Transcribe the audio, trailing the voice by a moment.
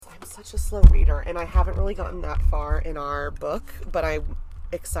such a slow reader, and I haven't really gotten that far in our book, but I'm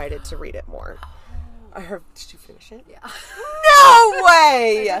excited to read it more. I heard, did you finish it? Yeah. No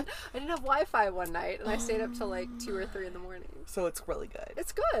way! I didn't have Wi-Fi one night, and I stayed up till like 2 or 3 in the morning. So it's really good.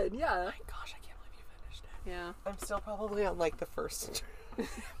 It's good, yeah. Oh my gosh, I can't believe you finished it. Yeah. I'm still probably on like the first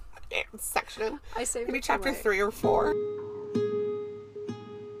section. I saved maybe it chapter 3 or 4.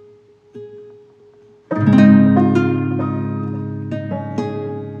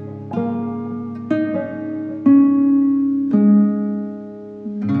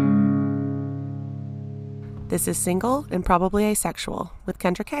 This is Single and Probably Asexual with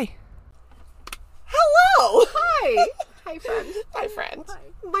Kendra K. Hello! Hi! Hi, friend. Hi, friend. Hi.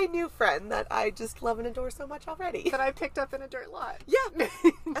 My new friend that I just love and adore so much already. That I picked up in a dirt lot. Yeah,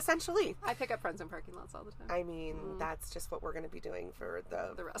 essentially. I pick up friends in parking lots all the time. I mean, that's just what we're going to be doing for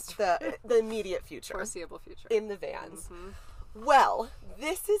The rest. the immediate future. Foreseeable future. In the vans. Mm-hmm. Well,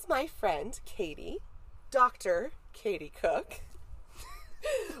 this is my friend, Katy, Dr. Katy Cook.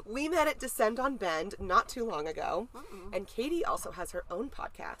 We met at Descend on Bend not too long ago. And Katy also has her own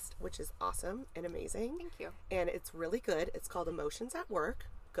podcast, which is awesome and amazing. Thank you. And it's really good. It's called Emotions at Work.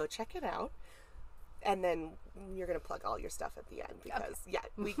 Go check it out. And then you're going to plug all your stuff at the end because,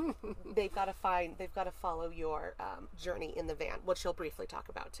 they've got to follow your journey in the van, which you'll briefly talk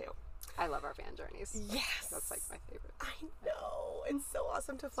about too. I love our van journeys. Yes. That's like my favorite. I know. It's so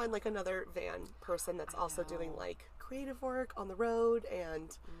awesome to find like another van person that's also doing like creative work on the road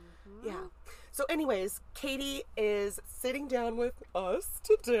and yeah. So anyways, Katy is sitting down with us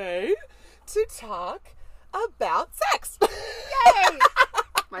today to talk about sex. Yay!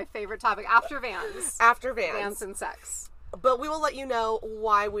 My favorite topic after vans. After vans. Vans and sex. But we will let you know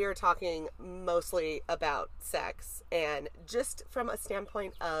why we are talking mostly about sex and just from a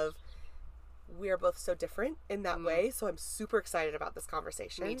standpoint of we are both so different in that way. So I'm super excited about this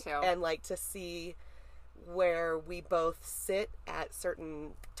conversation. Me too. And like to see where we both sit at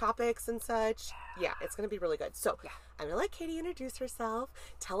certain topics and such. Yeah, it's going to be really good. So I'm going to let Katy introduce herself.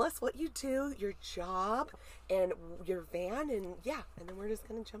 Tell us what you do, your job, and your van. And and then we're just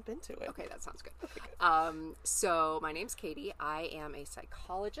going to jump into it. Okay, that sounds good. So my name's Katy. I am a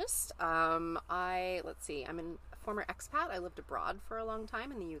psychologist. I'm a former expat. I lived abroad for a long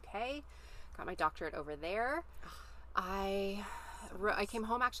time in the UK. Got my doctorate over there. I came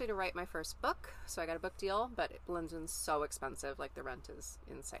home actually to write my first book, so I got a book deal, but London's so expensive, like the rent is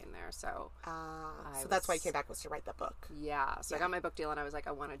insane there, so... so that's why you came back, was to write the book. Yeah, so I got my book deal and I was like,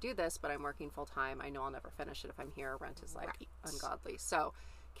 I want to do this, but I'm working full-time. I know I'll never finish it if I'm here. Rent is like ungodly. So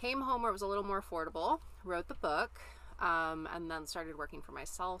came home where it was a little more affordable, wrote the book, and then started working for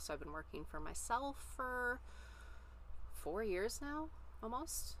myself. So I've been working for myself for 4 years now,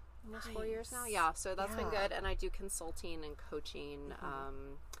 almost 4 years now. Yeah, so that's been good. And I do consulting and coaching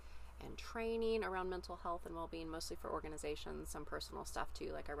and training around mental health and well-being, mostly for organizations, some personal stuff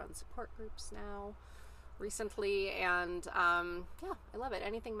too. Like I run support groups now recently, and I love it.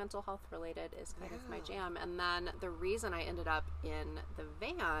 Anything mental health related is kind of my jam. And then the reason I ended up in the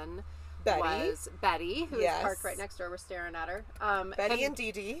van was Betty, who is parked right next door. We're staring at her. Betty and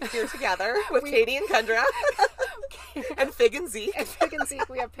Dee Dee here together with Katy and Kendra. And Fig and Zeke. And Fig and Zeke,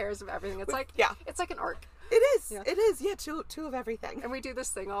 we have pairs of everything. It's like an arc. It is. Yeah. It is. Yeah, two of everything. And we do this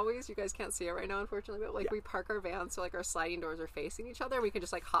thing always. You guys can't see it right now, unfortunately, but we park our vans so like our sliding doors are facing each other. We can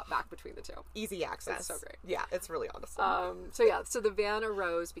just like hop back between the two. Easy access. It's so great. Yeah, it's really awesome. So the van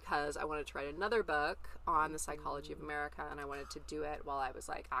arose because I wanted to write another book on the psychology of America, and I wanted to do it while I was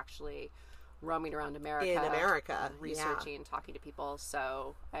like actually roaming around America, researching, talking to people.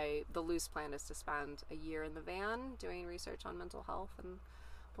 So the loose plan is to spend a year in the van doing research on mental health and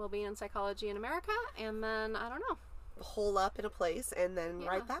well-being and psychology in America, and then I don't know, hole up in a place and then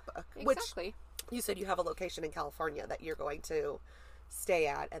write that book. Exactly. Which you said you have a location in California that you're going to stay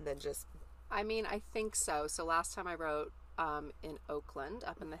at, and then just. I mean, I think so. So last time I wrote in Oakland,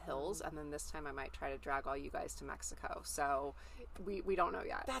 up in the hills, and then this time I might try to drag all you guys to Mexico. So we don't know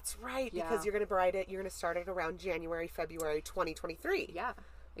yet. That's right, because you're going to write it. You're going to start it around January, February 2023. Yeah,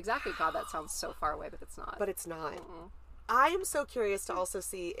 exactly. God, that sounds so far away, but it's not. But it's not. I am so curious to also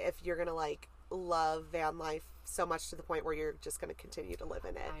see if you're going to like love van life so much to the point where you're just going to continue to live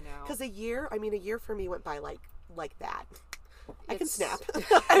in it. I know. Because a year for me went by like that. I can snap.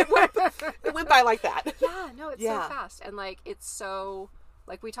 It went by like that. Yeah, no, it's so fast. And like, it's so,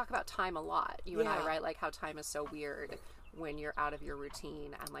 like we talk about time a lot, you and I, right? Like how time is so weird when you're out of your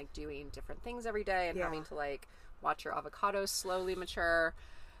routine and like doing different things every day and having to like watch your avocados slowly mature.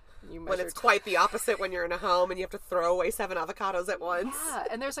 When it's quite the opposite when you're in a home and you have to throw away 7 avocados at once. Yeah,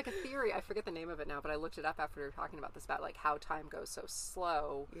 and there's like a theory, I forget the name of it now, but I looked it up after we were talking about this, about like how time goes so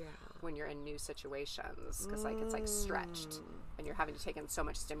slow when you're in new situations, because like it's like stretched and you're having to take in so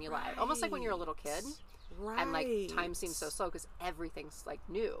much stimuli. Almost like when you're a little kid. And like time seems so slow because everything's like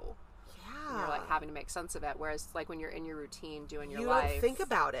new. And you're like having to make sense of it. Whereas like when you're in your routine doing your life, you don't think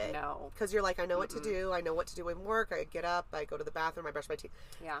about it. No, because you're like, I know what to do. I know what to do in work. I get up, I go to the bathroom, I brush my teeth.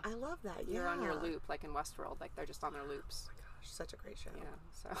 Yeah, I love that. You're on your loop, like in Westworld. Like they're just on their loops. Oh my gosh, such a great show. Yeah.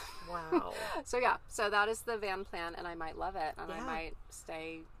 So wow. So that is the van plan, and I might love it, and I might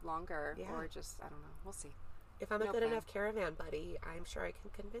stay longer, or just I don't know. We'll see. If I'm a good enough caravan buddy, I'm sure I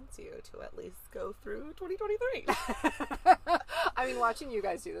can convince you to at least go through 2023. I mean, watching you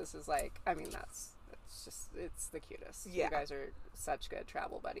guys do this is like, I mean, it's the cutest. Yeah. You guys are such good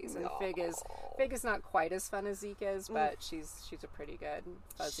travel buddies. And Fig is not quite as fun as Zeke is, but she's a pretty good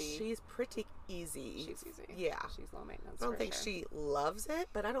fuzzy. She's pretty easy. She's easy. Yeah. She's low maintenance. I don't think she loves it,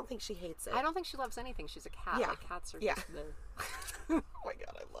 but I don't think she hates it. I don't think she loves anything. She's a cat. Yeah. Like cats are just oh my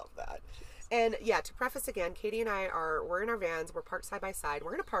God, I love that. And yeah, to preface again, Katy and I we're in our vans. We're parked side by side.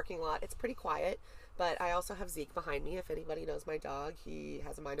 We're in a parking lot. It's pretty quiet, but I also have Zeke behind me. If anybody knows my dog, he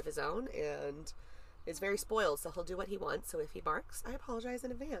has a mind of his own and is very spoiled, so he'll do what he wants. So if he barks, I apologize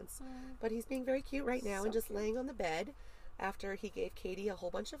in advance. But he's being very cute right now and just laying on the bed after he gave Katy a whole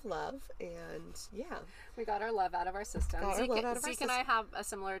bunch of love. And yeah, we got our love out of our system. Zeke and I have a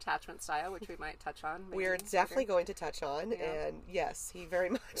similar attachment style, which we might touch on. We're definitely going to touch on. Yeah. And yes, he very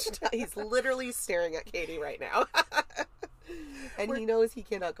much he's literally staring at Katy right now. And he knows he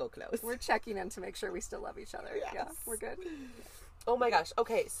cannot go close. We're checking in to make sure we still love each other. Yes. Yeah, we're good. Oh my gosh.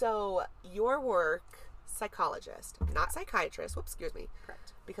 Okay, so your work, psychologist, not psychiatrist. Whoops, excuse me.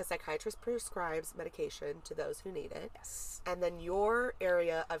 Correct. Because psychiatrist prescribes medication to those who need it. Yes. And then your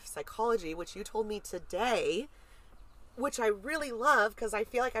area of psychology, which you told me today, which I really love because I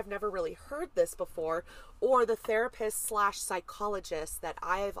feel like I've never really heard this before, or the therapist / psychologist that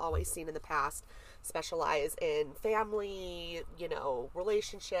I've always seen in the past specialize in family,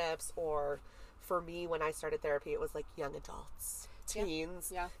 relationships, or for me, when I started therapy, it was like young adults,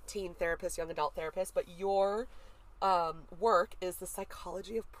 teens, teen therapists, young adult therapists. But your work is the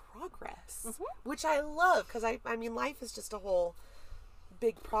psychology of progress, which I love because I mean, life is just a whole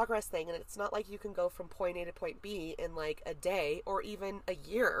big progress thing, and it's not like you can go from point A to point B in like a day or even a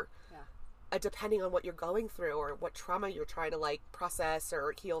year, depending on what you're going through or what trauma you're trying to like process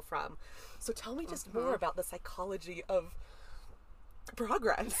or heal from. So tell me just more about the psychology of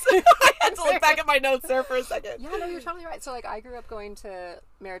progress. I had to look back at my notes there for a second. Yeah, no, you're totally right. So like I grew up going to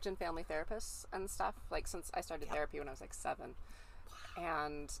marriage and family therapists and stuff, like since I started therapy when I was like 7.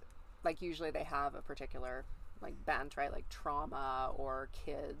 And like usually they have a particular like bent, right? Like trauma or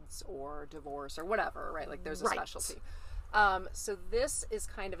kids or divorce or whatever, right? Like there's a specialty. So this is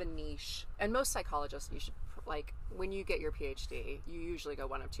kind of a niche, and most psychologists, you should like when you get your PhD, you usually go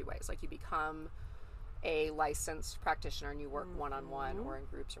one of two ways. Like you become a licensed practitioner and you work one-on-one or in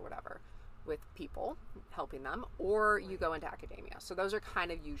groups or whatever with people, helping them, or you go into academia. So those are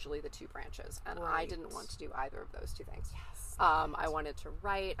kind of usually the two branches, and I didn't want to do either of those two things. Yes. I wanted to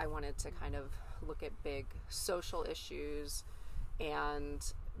write. I wanted to kind of look at big social issues,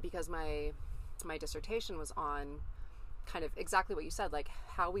 and because my dissertation was on kind of exactly what you said, like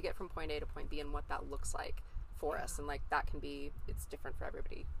how we get from point A to point B and what that looks like for us, and like that can be, it's different for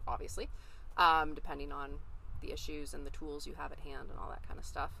everybody, obviously. Depending on the issues and the tools you have at hand and all that kind of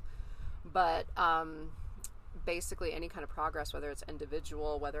stuff. But basically any kind of progress, whether it's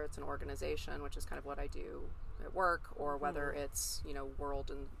individual, whether it's an organization, which is kind of what I do at work, or whether it's, world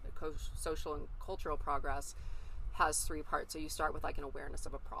and social and cultural progress, has 3 parts. So you start with like an awareness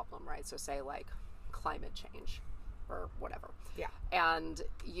of a problem, right? So say like climate change or whatever. Yeah. And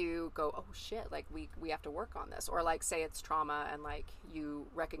you go, oh shit, like we have to work on this. Or like say it's trauma and like you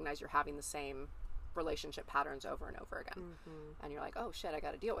recognize you're having the same relationship patterns over and over again. And you're like, oh shit, I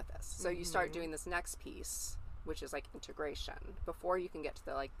got to deal with this. So you start doing this next piece, which is like integration, before you can get to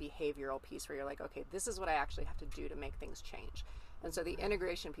the like behavioral piece where you're like, okay, this is what I actually have to do to make things change. And so the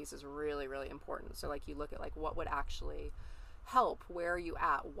integration piece is really, really important. So like you look at like what would actually help, where are you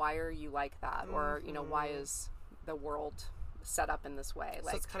at, why are you like that, or why is the world set up in this way?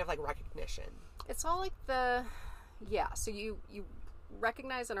 Like, so it's kind of like recognition. It's all like so you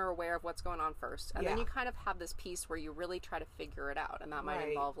recognize and are aware of what's going on first, and then you kind of have this piece where you really try to figure it out, and that might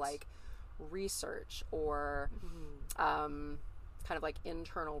involve like research or kind of like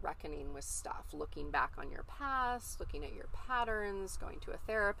internal reckoning with stuff, looking back on your past, looking at your patterns, going to a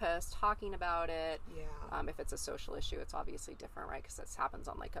therapist, talking about it. Yeah. If it's a social issue, it's obviously different, right? Because this happens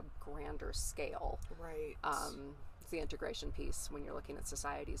on like a grander scale. Right. The integration piece when you're looking at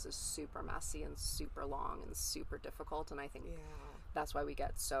societies is super messy and super long and super difficult, and I think that's why we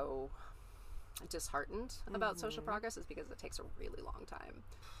get so disheartened about social progress, is because it takes a really long time,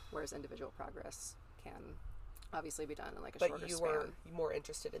 whereas individual progress can obviously be done in like a shorter span. But you were more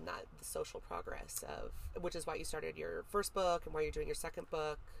interested in that, the social progress of, which is why you started your first book and why you're doing your second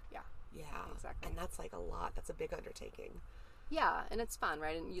book. Yeah exactly. And that's like a lot. That's a big undertaking. Yeah, and it's fun,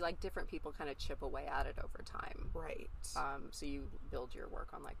 right? And you like different people kind of chip away at it over time. Right. So you build your work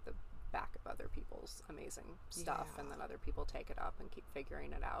on like the back of other people's amazing stuff, and then other people take it up and keep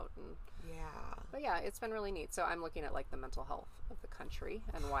figuring it out. And but yeah, it's been really neat. So I'm looking at like the mental health of the country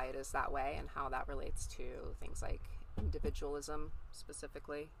and why it is that way, and how that relates to things like individualism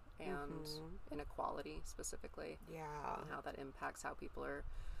specifically, and inequality specifically. Yeah. And how that impacts how people are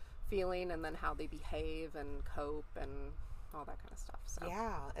feeling, and then how they behave and cope and all that kind of stuff. So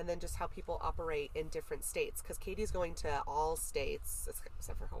yeah, and then just how people operate in different states, because Katie's going to all states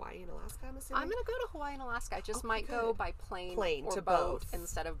except for Hawaii and Alaska, I'm assuming. I'm going to go to Hawaii and Alaska. I just might go by plane or to boat both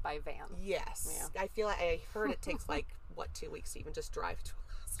instead of by van. Yes. Yeah. I feel like I heard it takes like 2 weeks to even just drive to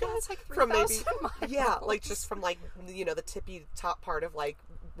Alaska. Yeah, it's like 3,000 miles. Yeah, like just from like, the tippy top part of like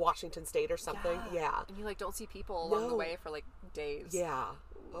Washington State or something. Yeah. And you like don't see people along the way for like days. Yeah.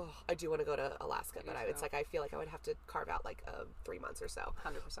 Oh, I do want to go to Alaska, but it's like I feel like I would have to carve out like 3 months or so.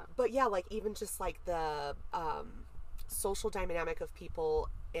 100%. But yeah, like even just like the social dynamic of people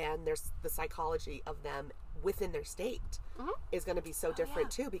and there's the psychology of them within their state is going to be so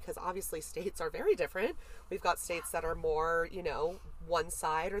different too, because obviously states are very different. We've got states that are more, one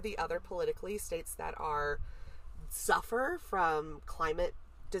side or the other politically, states that are suffer from climate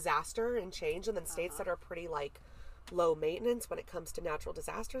disaster and change, and then states that are pretty like low maintenance when it comes to natural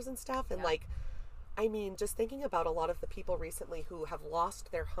disasters and stuff. And like, I mean, just thinking about a lot of the people recently who have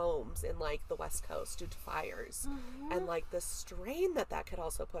lost their homes in like the West Coast due to fires, and like the strain that could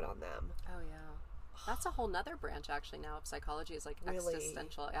also put on them. Oh yeah. That's a whole nother branch actually now of psychology, is like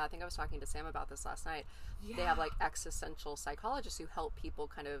existential. Yeah, I think I was talking to Sam about this last night. Yeah. They have like existential psychologists who help people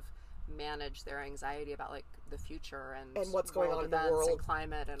kind of manage their anxiety about like the future and what's going on in the world, and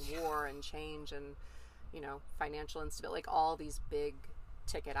climate and war and change and financial instability, like all these big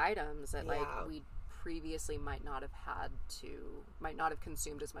ticket items that like we previously might not have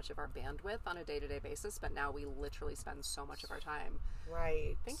consumed as much of our bandwidth on a day-to-day basis, but now we literally spend so much of our time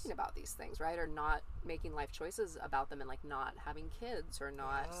thinking about these things, right? Or not making life choices about them, and like not having kids or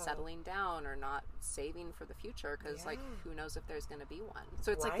not settling down or not saving for the future, because like who knows if there's going to be one.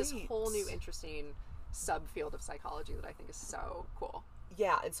 So it's like this whole new interesting subfield of psychology that I think is so cool.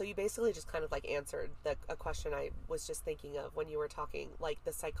 Yeah, and so you basically just kind of like answered a question I was just thinking of when you were talking, like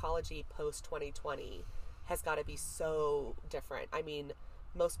the psychology post 2020 has got to be so different. I mean,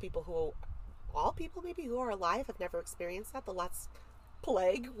 all people maybe who are alive have never experienced that. The last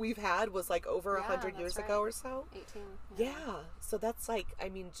plague we've had was like over 100 years ago or so. 18. Yeah, so that's like, I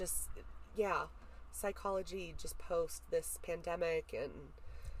mean, just, psychology just post this pandemic, and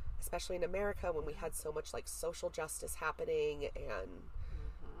especially in America when we had so much like social justice happening and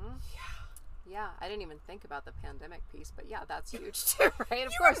I didn't even think about the pandemic piece, but that's huge too, right?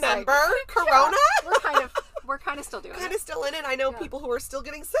 Of course, remember Corona? We're kind of still doing it. Still in it. I know people who are still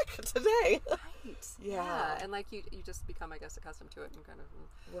getting sick today. Right. Yeah. And like you just become, I guess, accustomed to it and kind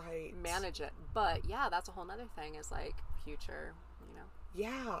of manage it. But that's a whole nother thing, is like future,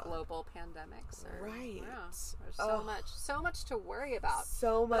 global pandemics. There's so much to worry about.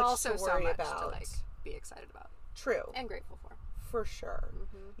 So much but also to worry about. To like be excited about. True. And grateful for. For sure.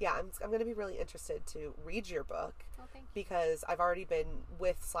 Yeah, I'm going to be really interested to read your book. Oh, thank you. Because I've already been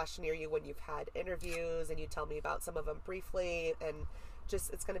with/near you when you've had interviews, and you tell me about some of them briefly, and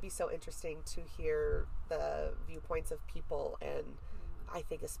just it's going to be so interesting to hear the viewpoints of people, and I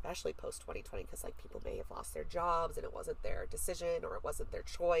think especially post 2020, because like people may have lost their jobs and it wasn't their decision or it wasn't their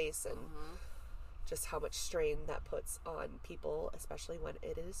choice, and just how much strain that puts on people, especially when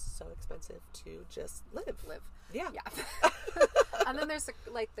it is so expensive to just live. Yeah. And then there's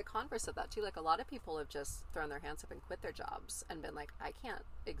the converse of that too. Like a lot of people have just thrown their hands up and quit their jobs and been like, I can't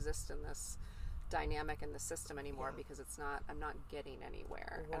exist in this dynamic in the system anymore because I'm not getting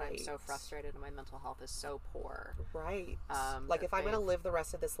anywhere, and I'm so frustrated, and my mental health is so poor. Like if I'm going to live the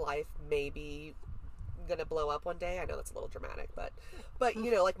rest of this life, maybe gonna blow up one day. I know that's a little dramatic, but like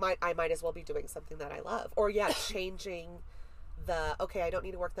I might as well be doing something that I love, or changing okay, I don't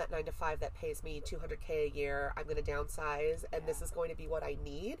need to work that 9 to 5 that pays me $200K a year. I'm going to downsize, and this is going to be what I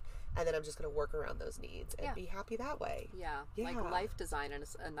need, and then I'm just going to work around those needs and be happy that way. Yeah. Like life design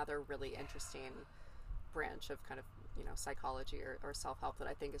is another really interesting branch of kind of, psychology or self-help that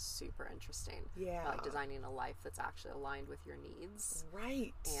I think is super interesting. Yeah. Like designing a life that's actually aligned with your needs.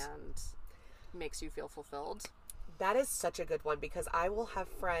 Right. And makes you feel fulfilled. That is such a good one, because I will have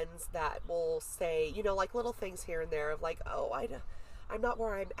friends that will say, like little things here and there of like, oh, I'm not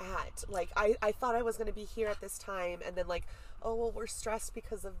where I'm at. Like, I thought I was going to be here at this time. And then like, oh, well, we're stressed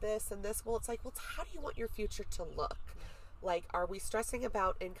because of this and this. Well, it's like, well, how do you want your future to look? Like, are we stressing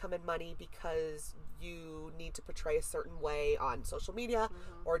about income and money because you need to portray a certain way on social media,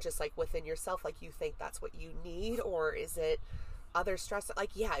 or just like within yourself, like you think that's what you need? Or is it other stress?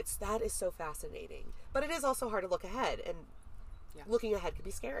 Like, that is so fascinating, but it is also hard to look ahead, and looking ahead can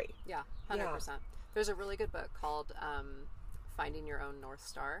be scary. Yeah, 100%. There's a really good book called Finding Your Own North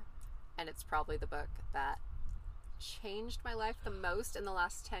Star, and it's probably the book that changed my life the most in the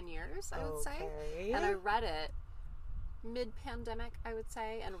last 10 years, I would say. And I read it mid-pandemic, I would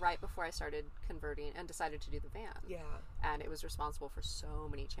say, and right before I started converting and decided to do the van. Yeah. And it was responsible for so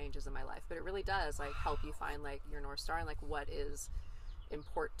many changes in my life. But it really does like help you find like your North Star and like what is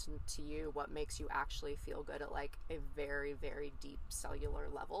important to you, what makes you actually feel good at like a very, very deep cellular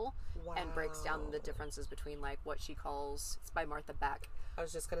level. Wow. And breaks down the differences between like what she calls, it's by Martha Beck. I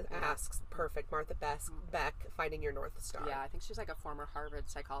was just going to ask, perfect, Martha Beck, Finding Your North Star. Yeah, I think she's like a former Harvard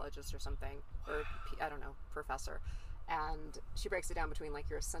psychologist or something, or I don't know, professor. And she breaks it down between like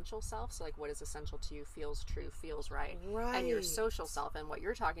your essential self, so like what is essential to you, feels true, feels right, and your social self, and what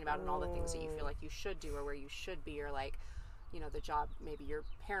you're talking about, and all the things that you feel like you should do or where you should be, or like, the job maybe your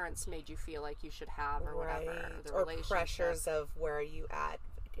parents made you feel like you should have, or whatever, the or pressures of where are you at.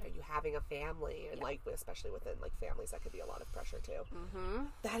 Are you having a family? And like, especially within like families, that could be a lot of pressure too.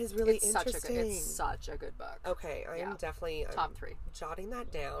 That is really interesting. It's such a good book. Okay, I am definitely top 3. Jotting that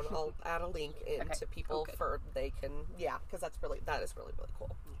down. I'll add a link into people for they can because that is really really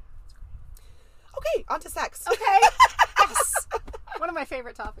cool. Okay, on to sex. Okay. Yes. One of my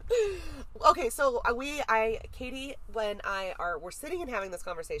favorite topics. Okay, so Katy, we're sitting and having this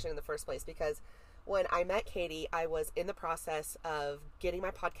conversation in the first place because when I met Katy, I was in the process of getting my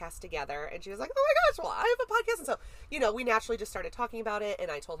podcast together, and she was like, oh my gosh, well, I have a podcast. And so, we naturally just started talking about it,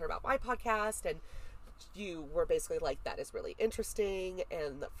 and I told her about my podcast, and you were basically like, that is really interesting.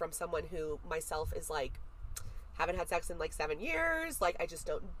 And from someone who myself is like, haven't had sex in like 7 years, like I just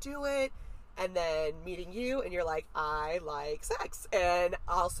don't do it. And then meeting you, and you're like, I like sex. And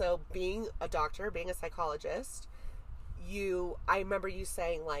also being a doctor, being a psychologist, I remember you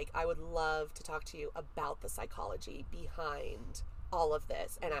saying like, I would love to talk to you about the psychology behind all of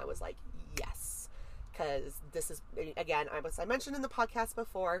this. And I was like, yes, because this is, again, I mentioned in the podcast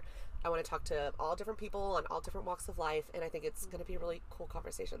before, I want to talk to all different people on all different walks of life. And I think it's going to be a really cool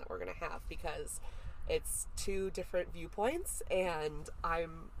conversation that we're going to have, because it's 2 different viewpoints, and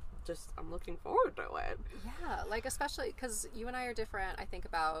I'm looking forward to it. Yeah, like especially because you and I are different. I think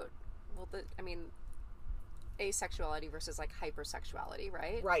about, asexuality versus like hypersexuality,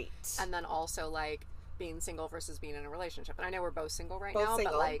 right? Right. And then also like being single versus being in a relationship. And I know we're both single now,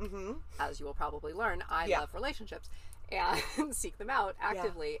 single. But like, as you will probably learn, I love relationships and seek them out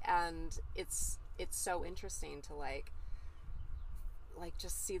actively. Yeah. And it's so interesting to like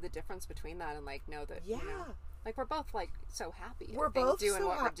just see the difference between that and like know that, like we're both like so happy. We're both doing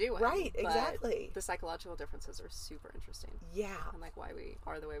what we're doing. Right, exactly. The psychological differences are super interesting. Yeah. And like why we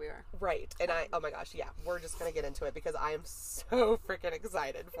are the way we are. Right. And oh my gosh, we're just going to get into it because I am so freaking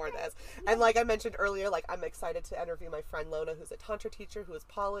excited for this. And like I mentioned earlier, like I'm excited to interview my friend Lona, who's a Tantra teacher, who is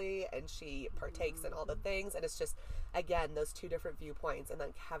poly, and she partakes in all the things. And it's just, again, those 2 different viewpoints, and then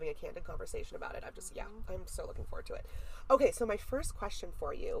having a candid conversation about it. I'm so looking forward to it. Okay, so my first question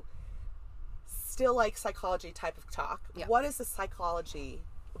for you, still like psychology type of talk. Yeah. What is the psychology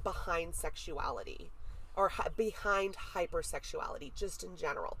behind sexuality or behind hypersexuality, just in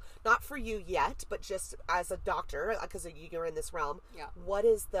general? Not for you yet, but just as a doctor, because you're in this realm. Yeah. What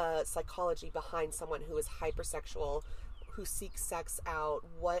is the psychology behind someone who is hypersexual, who seeks sex out?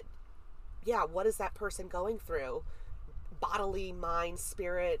 What is that person going through? Bodily, mind,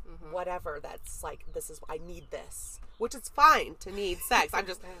 spirit, whatever. That's like, I need this. Which is fine to need sex. I'm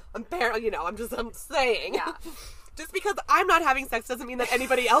saying. Yeah. Just because I'm not having sex doesn't mean that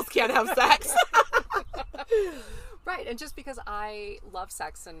anybody else can't have sex. Right. And just because I love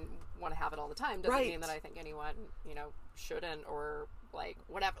sex and want to have it all the time doesn't mean that I think anyone, shouldn't or like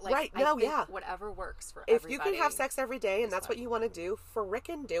whatever. Like, right. I No, think yeah. whatever works for If everybody. you can have sex every day and that's what you want to do,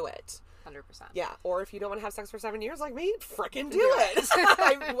 frickin' do it. 100%. Yeah. Or if you don't want to have sex for 7 years like me, frickin' do it.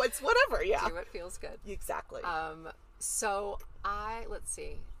 It's whatever. Yeah. Do what feels good. Exactly. So let's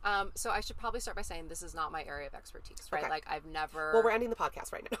see. So I should probably start by saying this is not my area of expertise, right? Okay. Like I've never. Well, we're ending the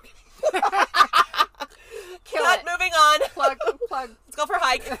podcast right now. Kill Cut, it. moving on. Plug. Let's go for a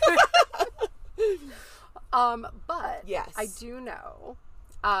hike. But yes, I do know.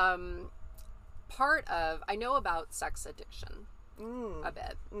 I know about sex addiction a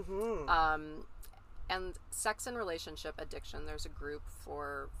bit. Mm-hmm. And sex and relationship addiction, there's a group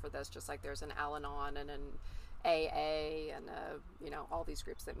for this, just like there's an Al-Anon and an AA and all these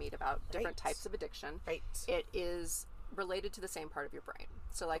groups that meet about different types of addiction. Right. It is related to the same part of your brain.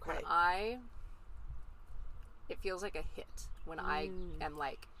 So like when it feels like a hit when I am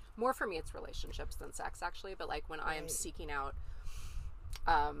like, more for me it's relationships than sex actually, but like when I am seeking out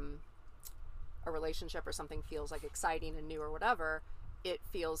a relationship or something feels like exciting and new or whatever, it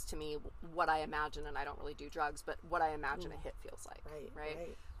feels to me what I imagine, and I don't really do drugs, but what I imagine a hit feels like.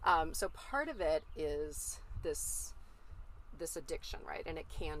 Right. So part of it is this addiction, right? And it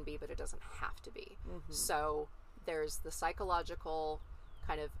can be, but it doesn't have to be. Mm-hmm. So there's the psychological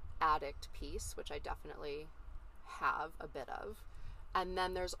kind of addict piece, which I definitely have a bit of. And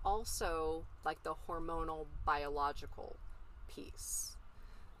then there's also like the hormonal biological piece.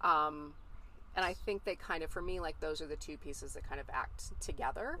 And I think they kind of, for me, like those are the two pieces that kind of act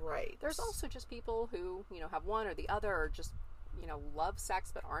together. Right. There's also just people who, have one or the other, or just, love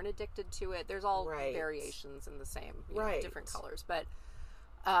sex but aren't addicted to it. There's all variations in the same, different colors. But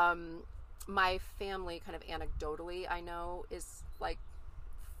my family kind of anecdotally, I know, is like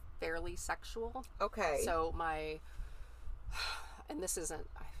fairly sexual. Okay. So and this isn't,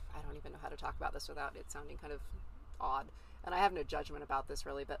 I don't even know how to talk about this without it sounding kind of odd. And I have no judgment about this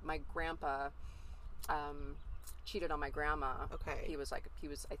really, but my grandpa cheated on my grandma. Okay. He was, I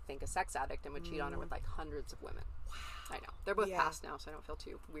think, a sex addict and would cheat on her with like hundreds of women. Wow. I know. They're both passed now, so I don't feel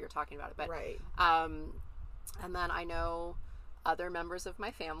too weird talking about it. But, and then I know other members of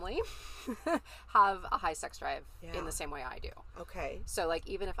my family have a high sex drive in the same way I do. Okay. So like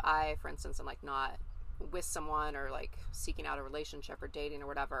even if I, for instance, am like not with someone or like seeking out a relationship or dating or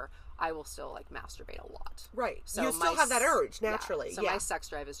whatever, I will still like masturbate a lot. Right. So you still have that urge naturally. Yeah. So my sex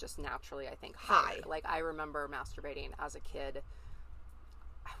drive is just naturally, I think, high. Like I remember masturbating as a kid,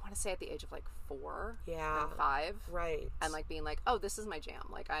 I want to say at the age of like 4 and 5. Right. And like being like, oh, this is my jam.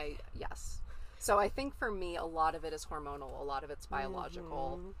 Like yes. So I think for me, a lot of it is hormonal. A lot of it's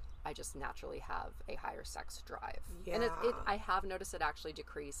biological. Mm-hmm. I just naturally have a higher sex drive. Yeah. And I have noticed it actually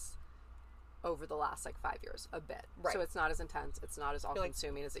decrease over the last like 5 years a bit. Right. So it's not as intense. It's not as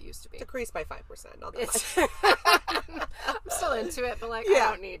all-consuming as it used to be. Decreased by 5%. Not that much. I'm still into it, but like I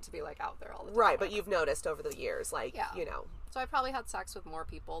don't need to be like out there all the time. Right, but you've noticed over the years, like, So I probably had sex with more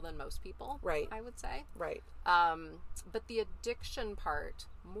people than most people. Right. I would say. Right. But the addiction part,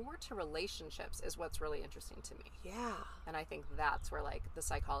 more to relationships, is what's really interesting to me. Yeah. And I think that's where like the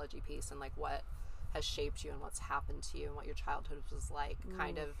psychology piece and like what has shaped you and what's happened to you and what your childhood was like,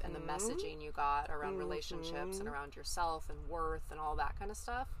 kind of, and the messaging you got around relationships and around yourself and worth and all that kind of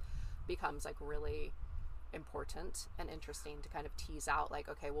stuff becomes like really important and interesting to kind of tease out, like,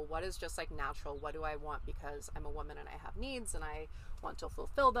 okay, well, what is just like natural? What do I want because I'm a woman and I have needs and I want to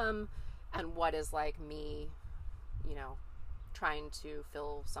fulfill them? And what is like me, trying to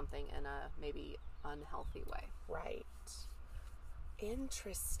fill something in a maybe unhealthy way? Right.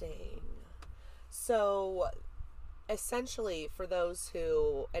 Interesting. So essentially for those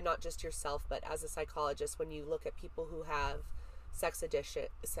who, and not just yourself, but as a psychologist, when you look at people who have sex addiction,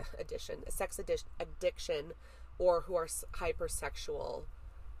 or who are hypersexual,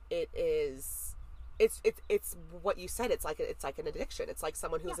 it's what you said. It's like an addiction. It's like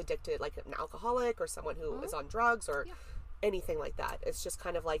someone who's addicted, like an alcoholic or someone who is on drugs or anything like that. It's just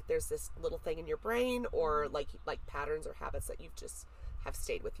kind of like there's this little thing in your brain or like patterns or habits that you've just have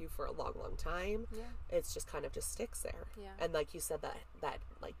stayed with you for a long, long time. Yeah. It's just kind of just sticks there. Yeah. And like you said, that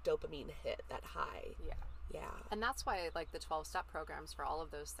like dopamine hit, that high. Yeah. Yeah. And that's why like the 12-step programs for all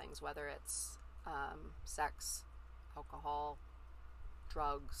of those things, whether it's sex, alcohol,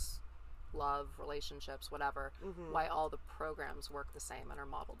 drugs, love, relationships, whatever, why all the programs work the same and are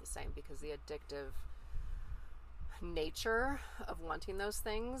modeled the same, because the addictive nature of wanting those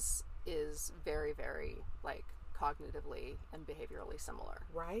things is very, very like cognitively and behaviorally similar.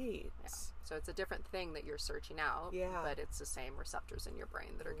 Right. Yeah. So it's a different thing that you're searching out, but it's the same receptors in your brain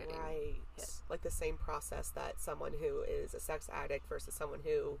that are getting hit. Like the same process that someone who is a sex addict versus someone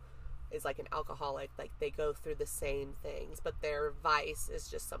who is like an alcoholic, like they go through the same things, but their vice is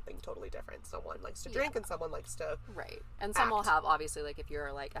just something totally different. Someone likes to drink and someone likes to and some will have, obviously, like if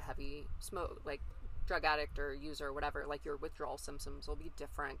you're like a heavy like drug addict or user or whatever, like your withdrawal symptoms will be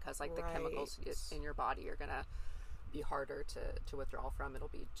different because like the chemicals in your body are gonna be harder to withdraw from. It'll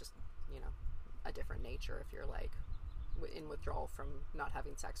be just, you know, a different nature if you're like in withdrawal from not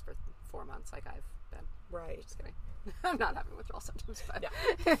having sex for 4 months like I've been. Just kidding. I'm not having withdrawal symptoms, but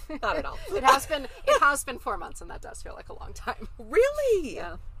no, not at all. It has been 4 months, and that does feel like a long time. Really?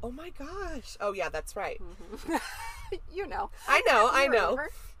 Yeah. Oh my gosh. Oh yeah, that's right. Mm-hmm. You know. I know. Remember?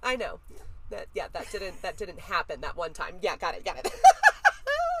 I know. Yeah. That didn't happen that one time. Yeah, got it.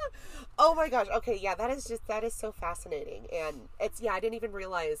 Oh my gosh. Okay, yeah, that is so fascinating. And it's, I didn't even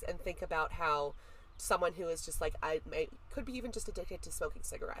realize and think about how someone who is just like, I could be even just addicted to smoking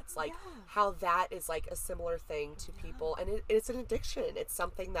cigarettes, like how that is like a similar thing to people, and it's an addiction. It's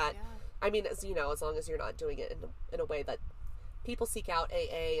something that, I mean, as you know, as long as you're not doing it in a way that people seek out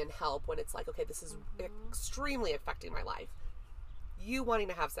AA and help when it's like, okay, this is extremely affecting my life. You wanting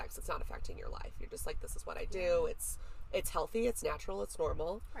to have sex, it's not affecting your life. You're just like, this is what I do. It's healthy, it's natural, it's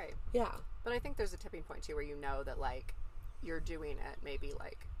normal. Right. Yeah. But I think there's a tipping point too where you know that like you're doing it maybe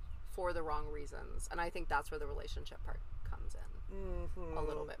like for the wrong reasons, and I think that's where the relationship part comes in a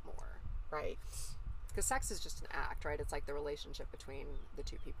little bit more. Right. Because sex is just an act, right? It's like the relationship between the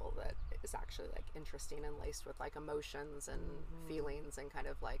two people that is actually like interesting and laced with like emotions and feelings and kind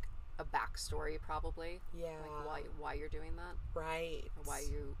of like a backstory probably. Yeah. Like why you're doing that. Right. Why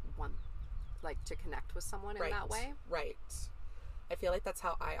you want like to connect with someone in that way. Right. I feel like that's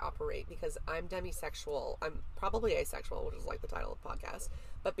how I operate because I'm demisexual. I'm probably asexual, which is like the title of the podcast.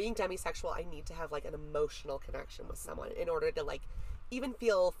 But being demisexual, I need to have like an emotional connection with someone in order to like even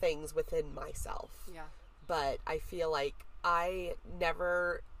feel things within myself. Yeah. But I feel like I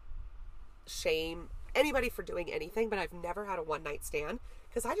never shame anybody for doing anything, but I've never had a one-night stand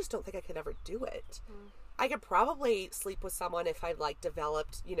because I just don't think I could ever do it. I could probably sleep with someone if I like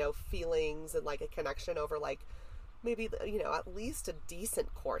developed, you know, feelings and like a connection over like maybe, you know, at least a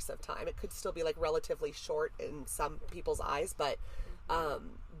decent course of time. It could still be like relatively short in some people's eyes, but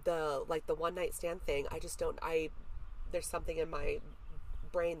the one night stand thing, I just don't, there's something in my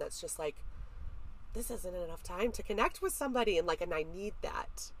brain that's just like, this isn't enough time to connect with somebody, and I need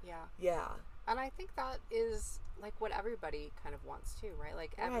that. Yeah. And I think that is like what everybody kind of wants too, right?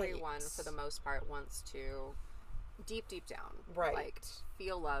 Like everyone for the most part wants to deep down, like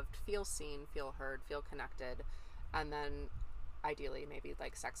feel loved, feel seen, feel heard, feel connected. And then ideally maybe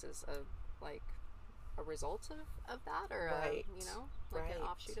like sex is a result of that, or you know, like an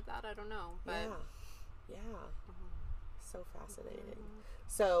offshoot of that. I don't know, but yeah. So fascinating.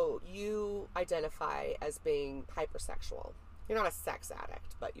 So you identify as being hypersexual. You're not a sex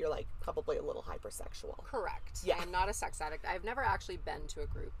addict, but you're like probably a little hypersexual. Correct. Yeah. I'm not a sex addict. I've never actually been to a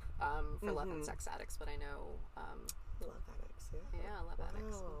group for love and sex addicts, but I know love addicts. Yeah, love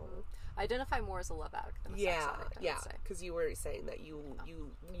addicts. I identify more as a love addict than a sex addict. I would say. Because you were saying that you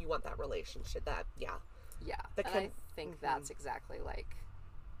want that relationship. That yeah. And I think that's exactly like,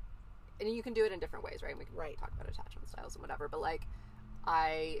 and you can do it in different ways, right? And we can talk about attachment styles and whatever, but like,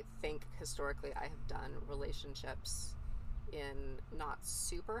 I think historically I have done relationships in not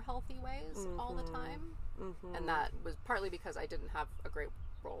super healthy ways all the time. And that was partly because I didn't have a great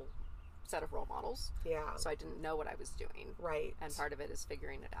set of role models. Yeah. So I didn't know what I was doing. Right. And part of it is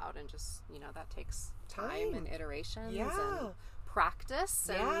figuring it out, and just, you know, that takes time and iterations and practice.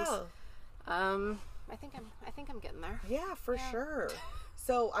 And I think I'm getting there. Yeah, for sure.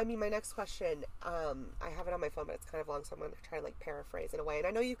 So, I mean, my next question, I have it on my phone, but it's kind of long, so I'm going to try to like paraphrase in a way. And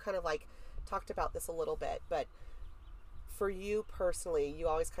I know you kind of like talked about this a little bit, but for you personally, you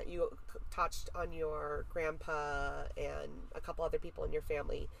touched on your grandpa and a couple other people in your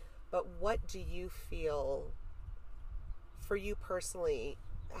family, but what do you feel for you personally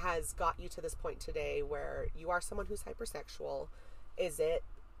has got you to this point today where you are someone who's hypersexual? Is it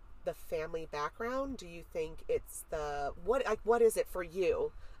the family background? Do you think it's what is it for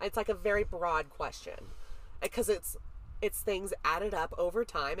you? It's like a very broad question because it's things added up over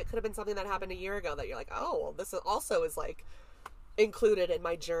time. It could have been something that happened a year ago that you're like, oh, well, this also is like included in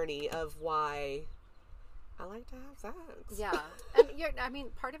my journey of why I like to have sex. Yeah. And I mean,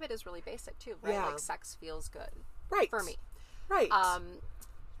 part of it is really basic too, right? Like sex feels good. Right. For me. Right.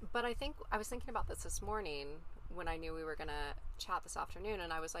 But I think I was thinking about this morning when I knew we were going to chat this afternoon,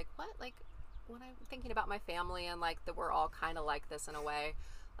 and I was like, what? Like, when I'm thinking about my family and like that we're all kind of like this in a way,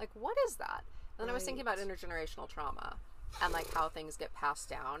 like, what is that? And then I was thinking about intergenerational trauma. and like how things get passed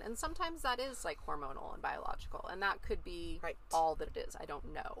down. And sometimes that is like hormonal and biological, and that could be all that it is. I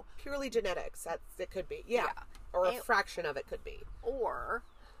don't know. Purely genetics. It could be. Yeah. Or a fraction of it could be. Or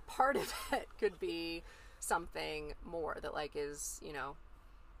part of it could be something more that like is, you know,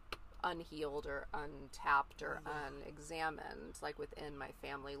 unhealed or untapped or unexamined, like within my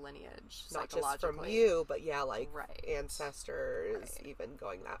family lineage, not psychologically. Just from you, but like ancestors, even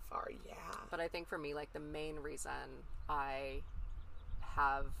going that far. Yeah. But I think for me, like the main reason I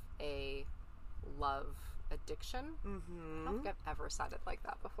have a love addiction. I don't think I've ever said it like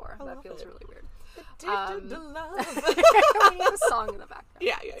that before. That feels really weird. Addicted to love. We need a song in the background.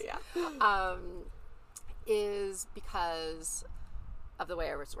 Yeah. Is because of the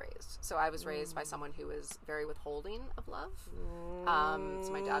way I was raised. So I was raised by someone who was very withholding of love.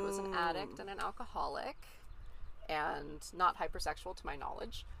 So my dad was an addict and an alcoholic, and not hypersexual to my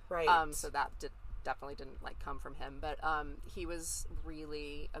knowledge. Right. So that definitely didn't like come from him. But he was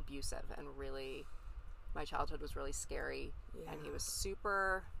really abusive, and really, my childhood was really scary. Yeah. And he was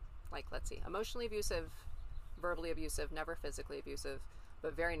super, like, emotionally abusive, verbally abusive, never physically abusive,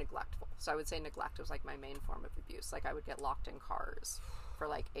 but very neglectful. So I would say neglect was like my main form of abuse. Like I would get locked in cars for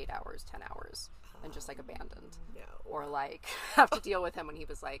like 8 hours, 10 hours, and just like abandoned. No. Or like have to deal with him when he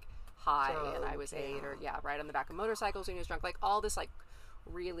was like high and I was 8, or right on the back of motorcycles when he was drunk. Like all this like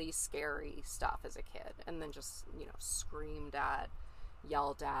really scary stuff as a kid, and then just, you know, screamed at,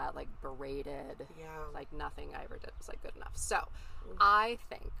 yelled at, like berated. Yeah. Like nothing I ever did was like good enough. So I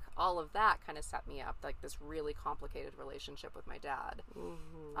think all of that kind of set me up, like this really complicated relationship with my dad.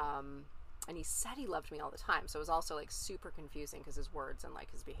 And he said he loved me all the time, so it was also like super confusing because his words and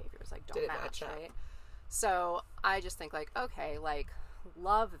like his behaviors like don't match, right? So I just think like, okay, like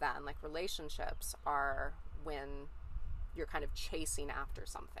love then, like relationships are when you're kind of chasing after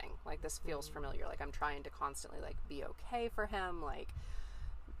something. Like this feels familiar. Like I'm trying to constantly like be okay for him, like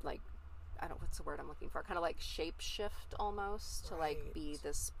I don't, what's the word I'm looking for? Kind of like shape shift almost to like be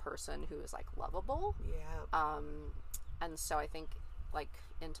this person who is like lovable. Yeah. And so I think like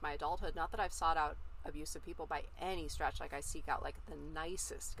into my adulthood, not that I've sought out abusive people by any stretch. Like I seek out like the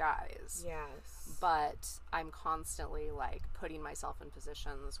nicest guys. Yes. But I'm constantly like putting myself in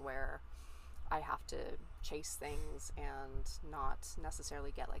positions where I have to chase things and not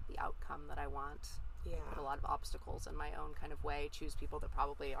necessarily get like the outcome that I want. Yeah. I put a lot of obstacles in my own kind of way, choose people that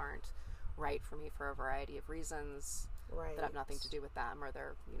probably aren't right for me for a variety of reasons that have nothing to do with them or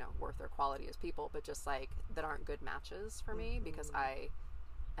their, you know, worth or quality as people, but just like that aren't good matches for me because I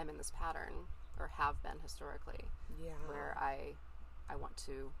am in this pattern, or have been historically, where I want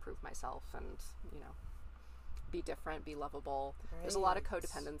to prove myself and, you know, be different, be lovable. There's a lot of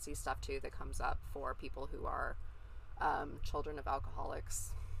codependency stuff too that comes up for people who are children of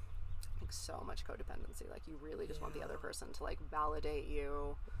alcoholics. Like so much codependency. Like you really just want the other person to like validate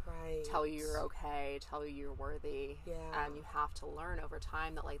you, tell you you're okay, tell you you're worthy, and you have to learn over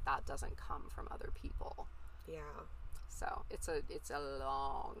time that like that doesn't come from other people. So it's a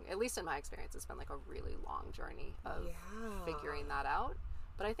long, at least in my experience, it's been like a really long journey of figuring that out.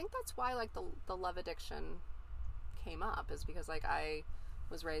 But I think that's why like the love addiction came up, is because like I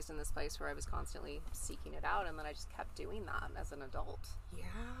was raised in this place where I was constantly seeking it out, and then I just kept doing that as an adult.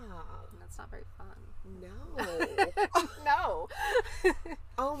 And that's not very fun. No. No.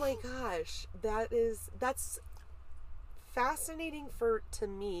 Oh my gosh. That's fascinating to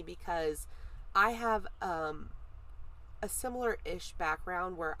me, because I have a similar-ish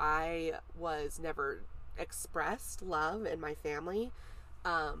background where I was never expressed love in my family.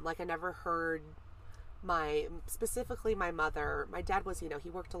 Like I never heard specifically my mother. My dad was, you know, he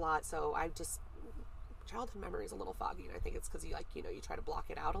worked a lot, so childhood memory is a little foggy, and I think it's because you try to block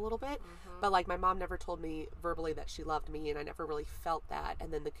it out a little bit. But like my mom never told me verbally that she loved me, and I never really felt that.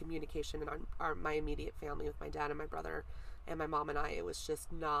 And then the communication in my immediate family with my dad and my brother and my mom and I, it was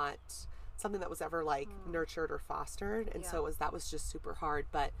just not something that was ever like nurtured or fostered, and so that was just super hard.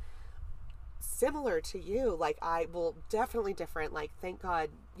 But similar to you, like definitely different. Like thank God,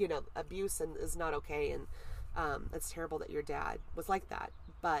 you know, abuse is not okay, and it's terrible that your dad was like that.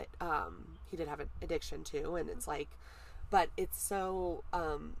 But he did have an addiction too, and it's like, but it's so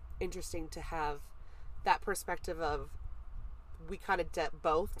interesting to have that perspective of we kind of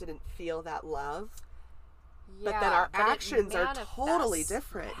both didn't feel that love. But then our actions are totally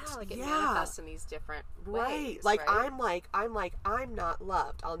different. Yeah, like it manifests in these different ways. Like I'm not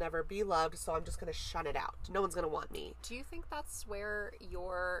loved. I'll never be loved, so I'm just gonna shut it out. No one's gonna want me. Do you think that's where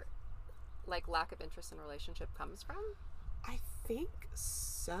your like lack of interest in a relationship comes from? I think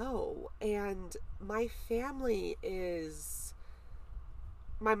so. And my family is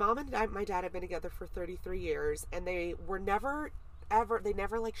my mom and my dad have been together for 33 years, and they were never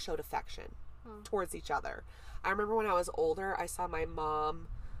like showed affection towards each other. I remember when I was older, I saw my mom,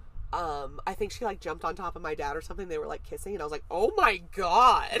 I think she like jumped on top of my dad or something. They were like kissing, and I was like, oh my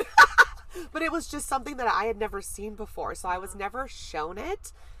God. But it was just something that I had never seen before. So I was never shown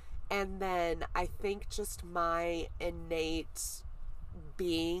it. And then I think just my innate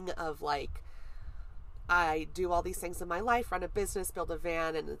being of like, I do all these things in my life, run a business, build a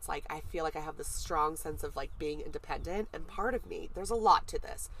van, and it's like I feel like I have this strong sense of like being independent. And part of me, there's a lot to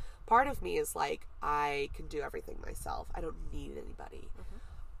this. Part of me is like, I can do everything myself. I don't need anybody.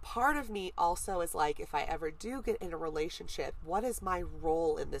 Part of me also is like, if I ever do get in a relationship, what is my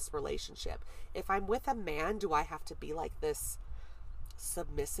role in this relationship? If I'm with a man, do I have to be like this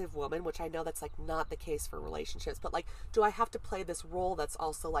submissive woman, which I know that's like not the case for relationships, but like, do I have to play this role that's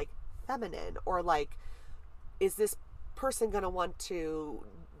also like feminine? Or like, is this person going to want to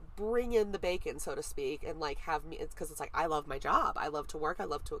bring in the bacon, so to speak, and like have me, it's because it's like, I love my job. I love to work. I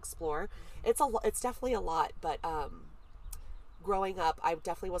love to explore. It's definitely a lot, but, growing up, I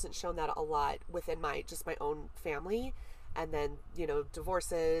definitely wasn't shown that a lot within my own family. And then, you know,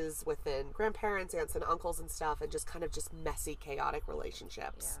 divorces within grandparents, aunts and uncles and stuff, and just kind of just messy, chaotic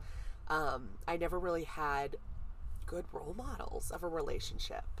relationships. Yeah. I never really had good role models of a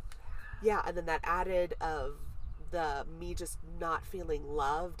relationship. Yeah. And then that added of the me just not feeling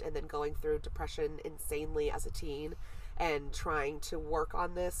loved, and then going through depression insanely as a teen and trying to work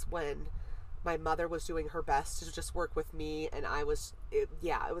on this when my mother was doing her best to just work with me, and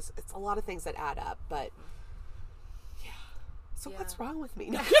it's a lot of things that add up, but yeah. So what's wrong with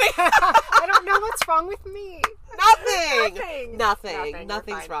me? I don't know what's wrong with me. Nothing.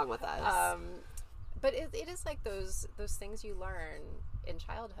 Nothing's wrong with us. But it is like those things you learn in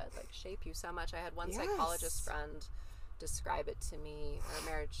childhood, like shape you so much. I had one psychologist friend describe it to me, or a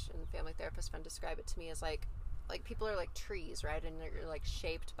marriage and family therapist friend describe it to me as like people are like trees, right? And you're like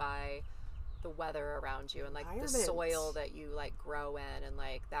shaped by the weather around you and like the soil that you like grow in, and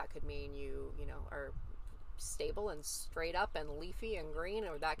like that could mean you know are stable and straight up and leafy and green,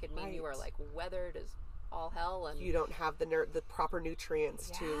 or that could mean you are like weathered as all hell and you don't have the proper nutrients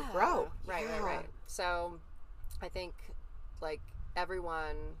to grow. Right. So I think like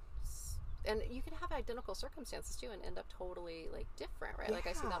everyone, and you can have identical circumstances too and end up totally like different, right? Like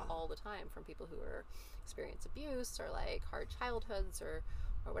I see that all the time from people who experience abuse or like hard childhoods or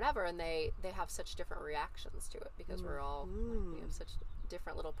whatever, and they have such different reactions to it because we're all like, we have such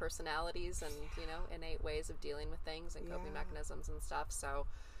different little personalities and you know innate ways of dealing with things and coping mechanisms and stuff. So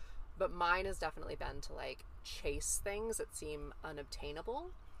but mine has definitely been to like chase things that seem unobtainable,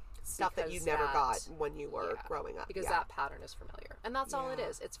 stuff that you never got when you were growing up, because that pattern is familiar, and that's all it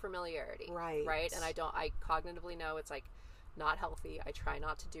is. It's familiarity, right? And I cognitively know it's like not healthy. I try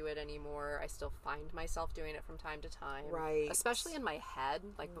not to do it anymore. I still find myself doing it from time to time. Right. Especially in my head,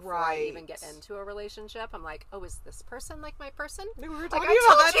 like before I even get into a relationship, I'm like, oh, is this person like my person? We were talking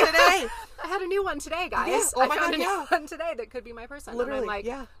about that today. I had a new one today, guys. Yes. Oh my found God, a new one today that could be my person. Literally, and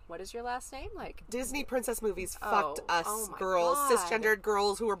I'm like, what is your last name? Like Disney princess movies fucked us girls, cisgendered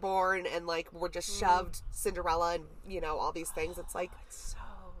girls who were born and like were just shoved Cinderella and you know all these things. It's like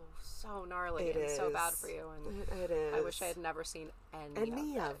so gnarly and so bad for you, and it is. I wish I had never seen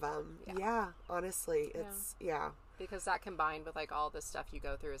any of them. Yeah, honestly, it's because that combined with like all this stuff you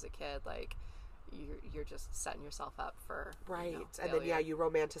go through as a kid, like you're just setting yourself up for right. You know, and then you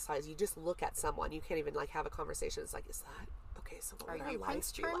romanticize. You just look at someone. You can't even like have a conversation. It's like, is that okay? So what would our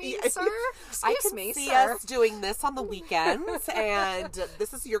life be like? Sir? I can see us doing this on the weekends, and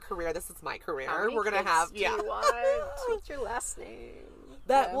this is your career. This is my career. We're gonna have do you want? What's your last name?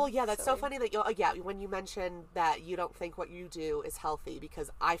 That's so funny that when you mentioned that you don't think what you do is healthy, because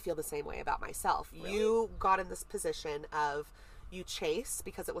I feel the same way about myself. Really? You got in this position of you chase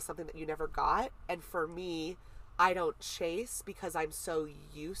because it was something that you never got, and for me, I don't chase because I'm so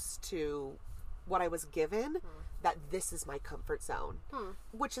used to what I was given that this is my comfort zone,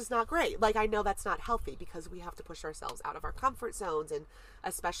 which is not great. Like, I know that's not healthy because we have to push ourselves out of our comfort zones. And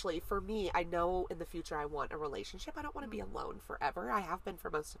especially for me, I know in the future I want a relationship. I don't want to be alone forever. I have been for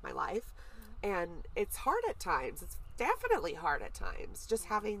most of my life. And it's hard at times. It's definitely hard at times. Just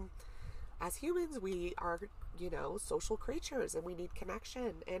having, as humans, we are, you know, social creatures, and we need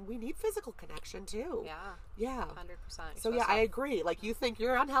connection, and we need physical connection too. Yeah. 100%. So I agree. Like, you think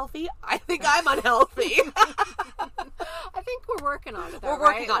you're unhealthy, I think I'm unhealthy. I think we're working on it though, we're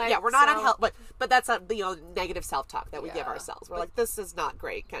working on it. Like, yeah, we're not unhealthy, but that's a negative self-talk that we give ourselves. We're like, this is not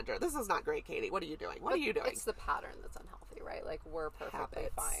great, Kendra. This is not great, Katie. What are you doing? What are you doing? It's the pattern that's unhealthy, right? Like, we're perfectly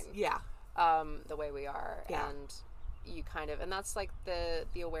fine. Yeah. The way we are. Yeah. And you kind of, and that's like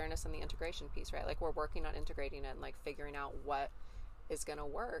the awareness and the integration piece, right? Like we're working on integrating it and like figuring out what is going to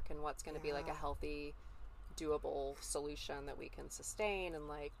work and what's going to be like a healthy, doable solution that we can sustain, and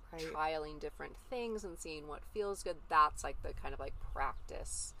like trialing different things and seeing what feels good. That's like the kind of like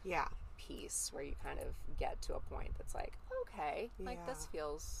practice piece where you kind of get to a point that's like, okay, like this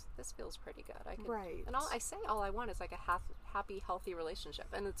feels pretty good. I can, and I say all I want is like a happy, healthy relationship,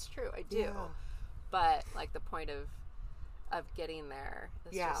 and it's true, I do. But like the point of getting there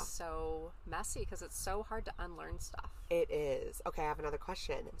is just so messy because it's so hard to unlearn stuff. It is. Okay, I have another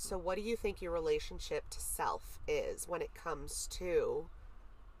question. So what do you think your relationship to self is when it comes to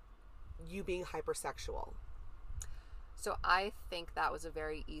you being hypersexual? So I think that was a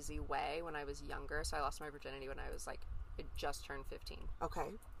very easy way when I was younger. So I lost my virginity when I was like, it just turned 15. Okay.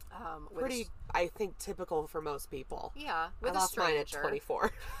 Pretty, I think, typical for most people. Yeah. I lost mine at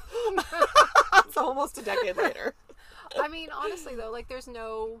 24. So almost a decade later. I mean, honestly, though, like, there's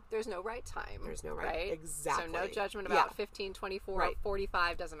no right time. There's no right. Exactly. So no judgment about 15, 24,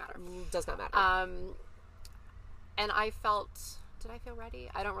 45, doesn't matter. Does not matter. And I felt... Did I feel ready?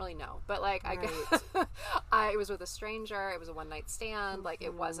 I don't really know. But, like, I was with a stranger. It was a one-night stand. Like,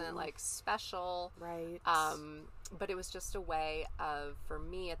 it wasn't, like, special. Right. But it was just a way of, for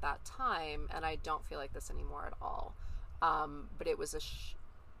me at that time, and I don't feel like this anymore at all, but it was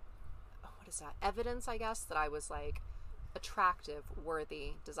what is that? Evidence, I guess, that I was, like, attractive,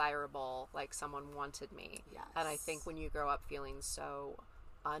 worthy, desirable, like someone wanted me. Yes. And I think when you grow up feeling so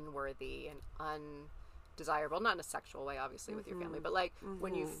unworthy and undesirable, not in a sexual way, obviously, with your family, but like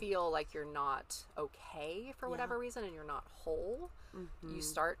when you feel like you're not okay for whatever reason and you're not whole, you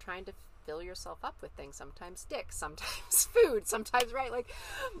start trying to fill yourself up with things, sometimes dicks, sometimes food, sometimes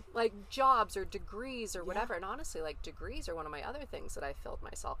like jobs or degrees or whatever. And honestly, like, degrees are one of my other things that I filled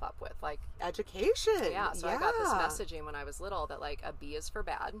myself up with, like education. So I got this messaging when I was little that like a B is for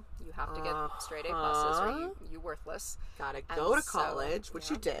bad, you have to get straight A pluses or you worthless, gotta go to college,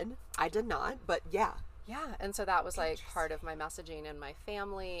 which you did. I did not, but and so that was like part of my messaging in my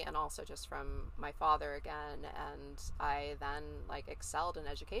family, and also just from my father again. And I then like excelled in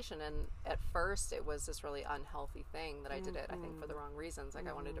education, and at first it was this really unhealthy thing that I did it, I think, for the wrong reasons. Like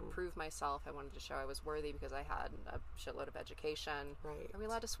I wanted to prove myself, I wanted to show I was worthy because I had a shitload of education. Are we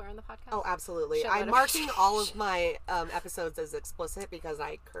allowed to swear on the podcast? Oh, absolutely. I'm marking all of my episodes as explicit because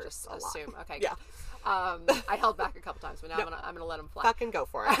I curse a lot. Assume. Okay, good. I held back a couple times, but now I'm gonna let them fly. Fucking go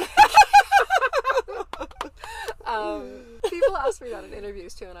for it. People ask me that in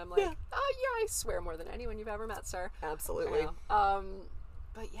interviews too, and I'm like, I swear more than anyone you've ever met, sir. Absolutely.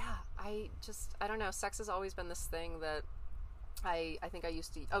 But yeah, I don't know. Sex has always been this thing that I think I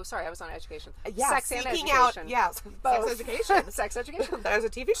used to. Oh, sorry, I was on education. Sex and education. Both. Sex education. Sex education. There's a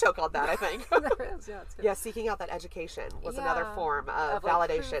TV show called that, I think. There is, it's good. Yeah, seeking out that education was another form of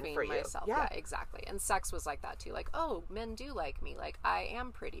validation like, for you. Myself. Yeah, exactly. And sex was like that too. Like, oh, men do like me. Like, I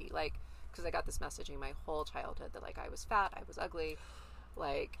am pretty. Like, because I got this messaging my whole childhood that like I was fat, I was ugly.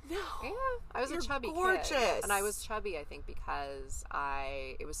 Like, I was a chubby kid. And I was chubby, I think, because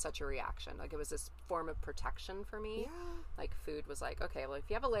it was such a reaction. Like, it was this form of protection for me. Like, food was like, okay, well, if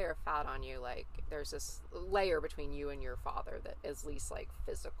you have a layer of fat on you, like, there's this layer between you and your father that is least, like,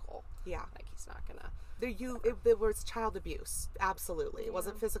 physical. Like, he's not gonna... It was child abuse. Absolutely. It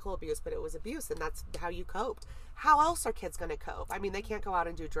wasn't physical abuse, but it was abuse, and that's how you coped. How else are kids going to cope? I mean, they can't go out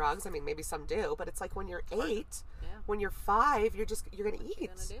and do drugs. I mean, maybe some do, but it's like when you're 8, when you're 5, you're going to eat.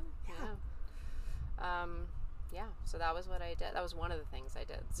 What are you gonna do? So that was what I did. That was one of the things I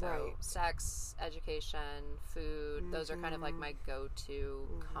did. So sex, education, food, those are kind of like my go-to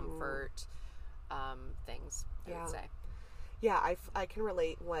comfort things, I would say. Yeah, I can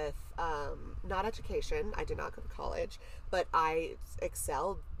relate with not education. I did not go to college, but I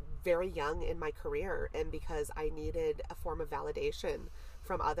excelled very young in my career, and because I needed a form of validation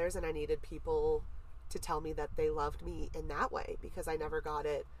from others, and I needed people to tell me that they loved me in that way, because I never got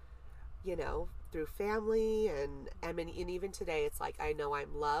it, through family, and even today it's like I know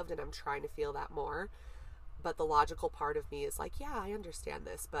I'm loved and I'm trying to feel that more, but the logical part of me is like, I understand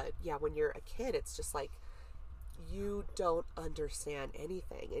this, but when you're a kid, it's just like you don't understand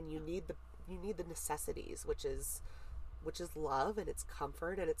anything, and you need the necessities, which is love, and it's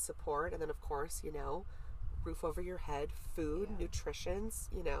comfort, and it's support, and then of course, roof over your head, food, nutrition's,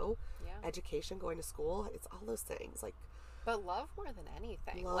 education, going to school, it's all those things, like. But love more than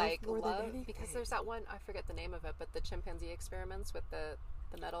anything. Because there's that one, I forget the name of it, but the chimpanzee experiments with the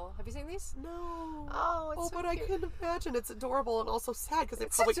metal. Have you seen these? No. Oh, it's so but cute. I can imagine it's adorable and also sad because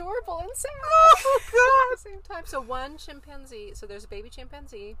it's adorable and sad God. at the same time. So one chimpanzee, so there's a baby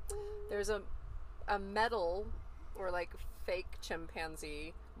chimpanzee, there's a metal or like fake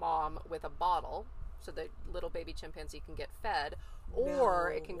chimpanzee mom with a bottle so that little baby chimpanzee can get fed,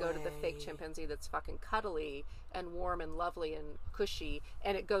 or it can go to the fake chimpanzee that's fucking cuddly and warm and lovely and cushy,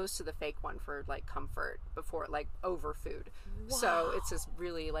 and it goes to the fake one for like comfort before like over food. Wow. So it's this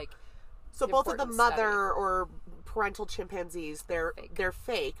really like, so both of the mother or parental chimpanzees, they're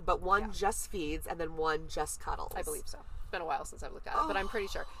fake, but one just feeds and then one just cuddles. I believe so. It's been a while since I've looked at it, but I'm pretty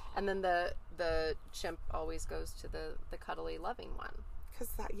sure. And then the chimp always goes to the cuddly, loving one. Because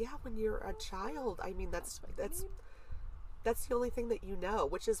when you're a child, I mean, that's the only thing that you know,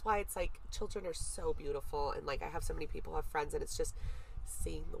 which is why it's like children are so beautiful. And like I have so many people, have friends, and it's just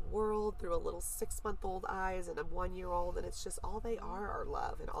seeing the world through a little 6-month-old eyes and a 1-year-old, and it's just all they are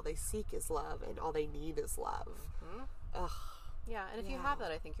love, and all they seek is love, and all they need is love. Mm-hmm. Ugh. Yeah, and if you have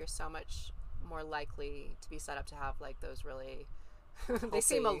that, I think you're so much more likely to be set up to have like those really they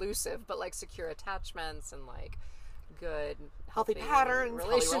seem elusive, but like secure attachments and like good healthy patterns,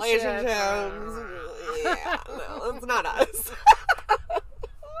 relationships. Yeah, no, it's not us.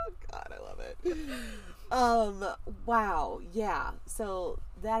 Oh God, I love it. Wow, yeah. So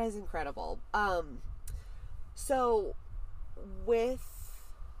that is incredible. So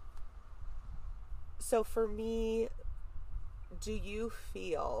for me, do you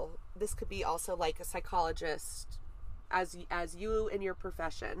feel this could be also like a psychologist, as you in your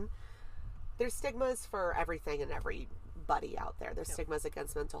profession? There's stigmas for everything and everybody out there. There's stigmas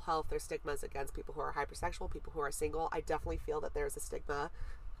against mental health. There's stigmas against people who are hypersexual, people who are single. I definitely feel that there's a stigma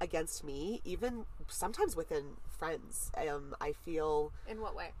against me, even sometimes within friends. I feel... In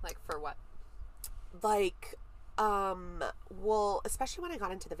what way? Like, for what? Like, well, especially when I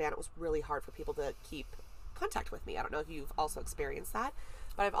got into the van, it was really hard for people to keep contact with me. I don't know if you've also experienced that,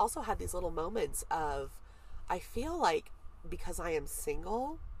 but I've also had these little moments of, I feel like because I am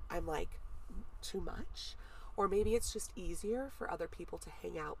single, I'm like, too much, or maybe it's just easier for other people to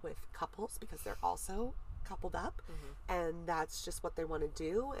hang out with couples because they're also coupled up, and that's just what they want to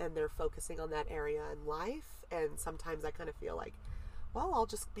do, and they're focusing on that area in life. And sometimes I kind of feel like, well, I'll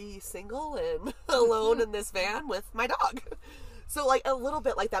just be single and alone in this van with my dog. So like a little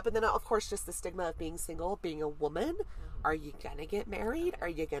bit like that, but then of course just the stigma of being single, being a woman. Are you gonna get married? Are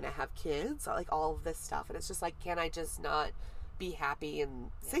you gonna have kids? Like all of this stuff, and it's just like, can I just not be happy and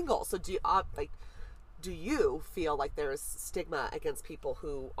single? So do you feel like there's stigma against people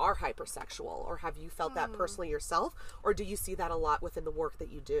who are hypersexual, or have you felt that personally yourself, or do you see that a lot within the work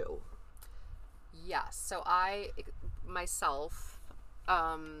that you do? Yes. So I myself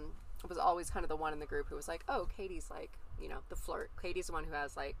was always kind of the one in the group who was like, oh, Katy's like, you know, the flirt. Katy's the one who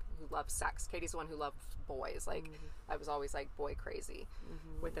loves sex. Katy's the one who loves boys. Like, I was always like boy crazy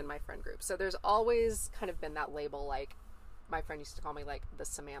within my friend group. So there's always kind of been that label. Like, my friend used to call me like the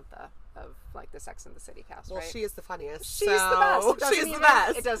Samantha of like the Sex and the City cast. Well, right? she is the funniest. She's the best. She's the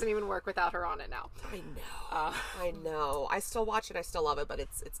best. It doesn't even work without her on it now. I know. I know. I still watch it. I still love it, but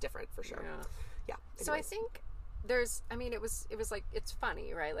it's different for sure. Yeah. So I think it was like, it's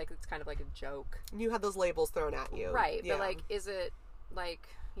funny, right? Like, it's kind of like a joke. You had those labels thrown at you. Right. Yeah. But like, is it like,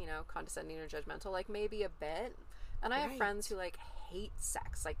 you know, condescending or judgmental? Like, maybe a bit. And I have friends who like hate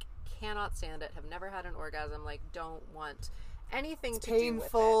sex, like cannot stand it, have never had an orgasm, like don't want anything to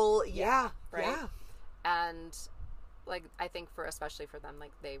painful, do with it. Yeah. Right. Yeah. And like, I think especially for them,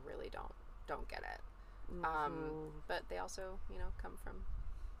 like they really don't get it. But they also, you know, come from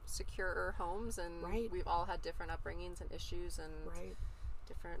secure homes, and we've all had different upbringings and issues and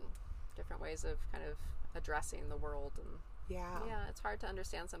different ways of kind of addressing the world. And yeah, it's hard to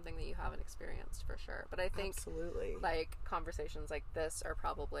understand something that you haven't experienced, for sure. But I think absolutely, like, conversations like this are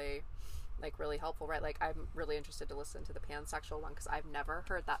probably like really helpful, right? Like, I'm really interested to listen to the pansexual one because I've never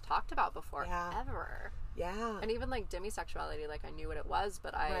heard that talked about before, ever. Yeah. And even like demisexuality, like I knew what it was,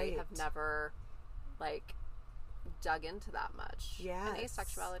 but I have never like dug into that much. Yeah. And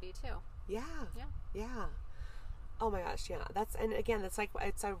asexuality too. Yeah. Oh my gosh, yeah. And again,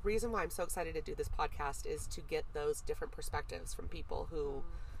 it's a reason why I'm so excited to do this podcast, is to get those different perspectives from people who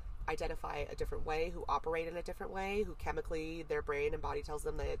identify a different way, who operate in a different way, who chemically their brain and body tells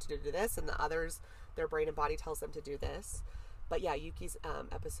them they have to do this, and the others, their brain and body tells them to do this. But yeah, Yuki's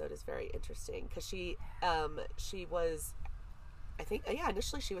episode is very interesting because she was, I think,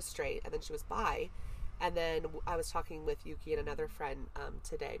 initially she was straight, and then she was bi. And then I was talking with Yuki and another friend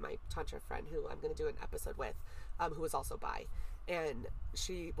today, my Tantra friend, who I'm going to do an episode with, who was also bi. And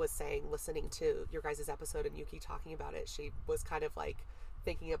she was saying, listening to your guys' episode and Yuki talking about it, she was kind of like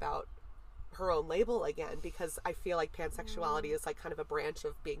thinking about her own label again, because I feel like pansexuality is like kind of a branch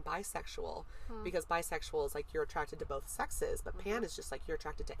of being bisexual, because bisexual is like you're attracted to both sexes, but pan is just like you're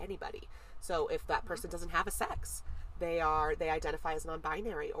attracted to anybody. So if that person doesn't have a sex, they identify as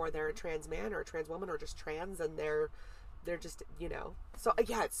non-binary, or they're a trans man or a trans woman or just trans, and they're just, you know. So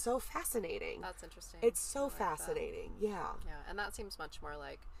yeah, it's so fascinating. That's interesting. It's so fascinating. That. Yeah. Yeah, and that seems much more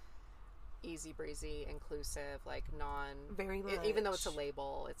like easy breezy, inclusive, like very much. Even though it's a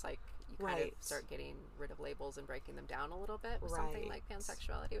label, it's like you kind of start getting rid of labels and breaking them down a little bit with something like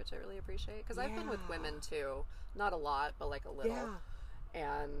pansexuality, which I really appreciate, because I've been with women too, not a lot, but like a little.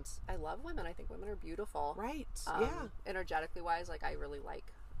 And I love women. I think women are beautiful. Right. Energetically wise, like I really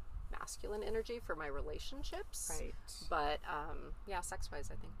like masculine energy for my relationships. Right. But sex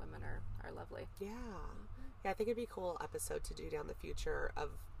wise, I think women are lovely. Yeah. Yeah, I think it'd be a cool episode to do down the future of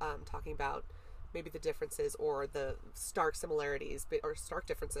talking about maybe the differences or the stark similarities, or stark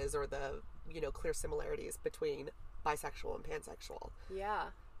differences, or the, you know, clear similarities between bisexual and pansexual. Yeah.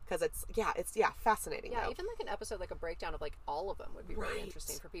 Because it's fascinating. Yeah, though. even like an episode, like a breakdown of like all of them would be really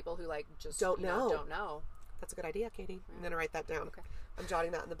interesting for people who like just don't know. That's a good idea, Katie. I'm going to write that down. Okay. I'm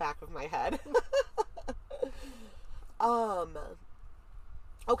jotting that in the back of my head.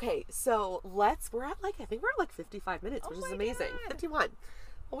 Okay, so I think we're at like 55 minutes, which is amazing. God. 51.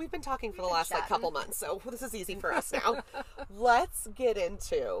 Well, we've been talking for the last like couple months, so this is easy for us now. Let's get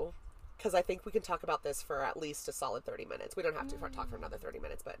into, because I think we can talk about this for at least a solid 30 minutes. We don't have to talk for another 30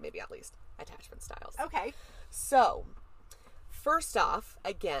 minutes, but maybe at least attachment styles. Okay. So, first off,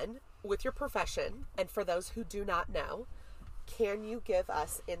 again, with your profession, and for those who do not know, can you give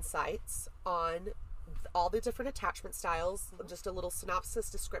us insights on all the different attachment styles, just a little synopsis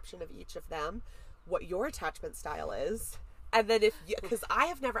description of each of them, what your attachment style is, and then because I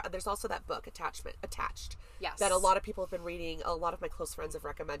have never, there's also that book, Attached, yes, that a lot of people have been reading. A lot of my close friends have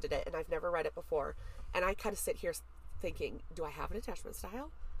recommended it, and I've never read it before, and I kind of sit here thinking, do I have an attachment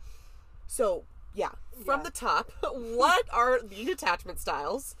style? So from the top, what are the attachment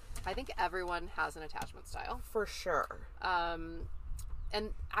styles? I think everyone has an attachment style. For sure. And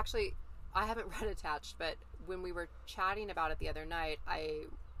actually, I haven't read Attached, but when we were chatting about it the other night, I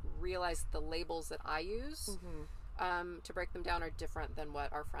realized the labels that I use to break them down are different than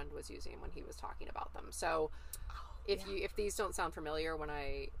what our friend was using when he was talking about them. So if these don't sound familiar when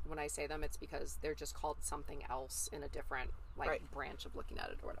I say them, it's because they're just called something else in a different branch of looking at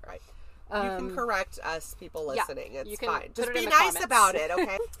it or whatever. Right. You can correct us, people listening. It's fine. Just be nice comments about it,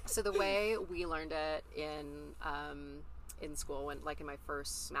 okay? So the way we learned it in school, in my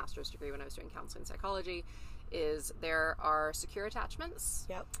first master's degree when I was doing counseling psychology, is there are secure attachments,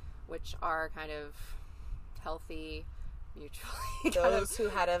 which are kind of healthy, mutually. Those who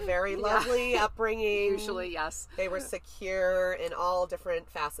had a very lovely upbringing. Usually, yes. They were secure in all different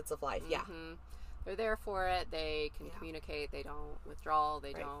facets of life. Yeah. They're there for it. They can communicate. They don't withdraw.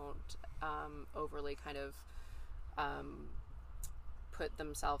 They don't overly kind of put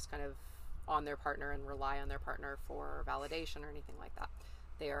themselves kind of on their partner and rely on their partner for validation or anything like that.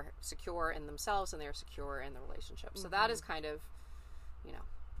 They are secure in themselves and they are secure in the relationship. So that is kind of,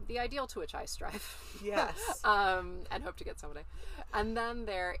 the ideal to which I strive. Yes. And hope to get someday. And then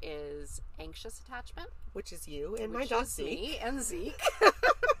there is anxious attachment, which is you and my dog Zeke. Me and Zeke.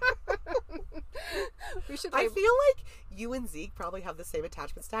 I feel like you and Zeke probably have the same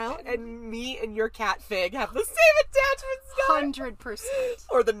attachment style, and me and your cat Fig have the same attachment style. 100%.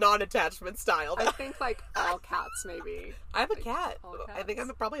 Or the non-attachment style. I think all cats maybe. I'm a cat. I think I'm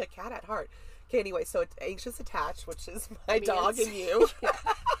probably a cat at heart. Okay, anyway, so it's anxious attached, which is my dog and you.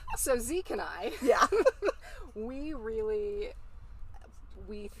 So Zeke and I, we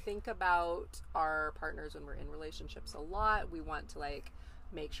think about our partners when we're in relationships a lot. We want to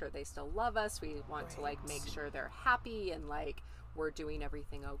make sure they still love us. We want to make sure they're happy and we're doing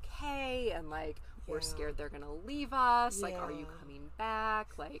everything okay, and we're scared they're gonna leave us. Are you coming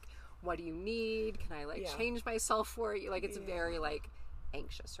back? What do you need? Can I change myself for you? It's very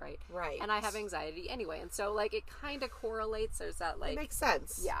anxious, right? Right. And I have anxiety anyway, and so it kind of correlates. There's that it makes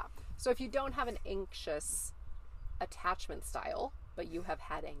sense. Yeah. So if you don't have an anxious attachment style, but you have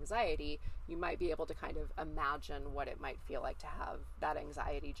had anxiety, you might be able to kind of imagine what it might feel like to have that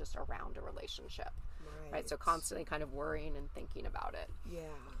anxiety just around a relationship. Right? So constantly kind of worrying and thinking about it. Yeah.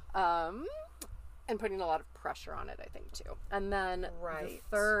 And putting a lot of pressure on it, I think, too. And then the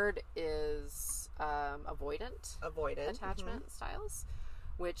third is avoidant attachment styles,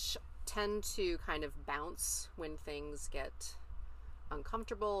 which tend to kind of bounce when things get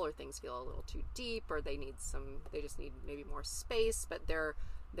uncomfortable or things feel a little too deep, or they just need maybe more space, but their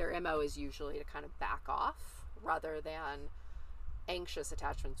MO is usually to kind of back off rather than anxious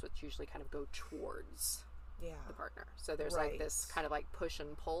attachments, which usually kind of go towards the partner. So there's like this kind of like push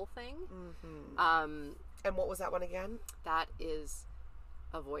and pull thing. And what was that one again? That is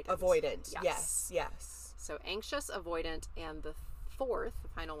avoidant. Avoidant. Yes. So anxious, avoidant, and the fourth, the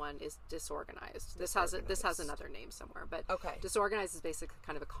final one, is disorganized. This has another name somewhere, but disorganized is basically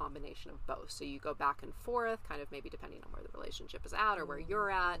kind of a combination of both. So you go back and forth, kind of maybe depending on where the relationship is at, or where you're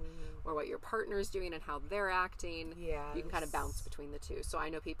at, or what your partner's doing and how they're acting. You can kind of bounce between the two. So I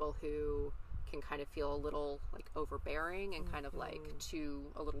know people who can kind of feel a little like overbearing and kind of like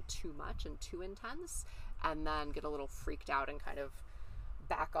a little too much and too intense, and then get a little freaked out and kind of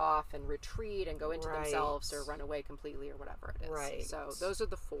back off and retreat and go into themselves or run away completely or whatever it is. So those are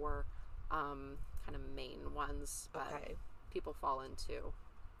the four kind of main ones, but people fall into,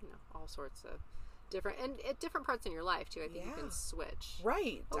 all sorts of different, and at different parts in your life too. I think you can switch.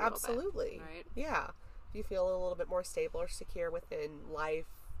 Right. Absolutely. Right. Yeah. You feel a little bit more stable or secure within life,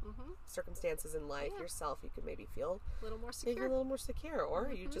 circumstances in life, yourself, you could maybe feel a little more secure.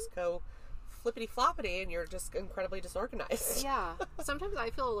 Or you just go flippity floppity and you're just incredibly disorganized. Yeah. Sometimes I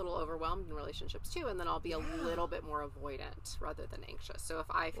feel a little overwhelmed in relationships too, and then I'll be a little bit more avoidant rather than anxious. So if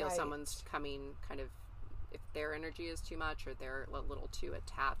I feel someone's coming kind of, if their energy is too much or they're a little too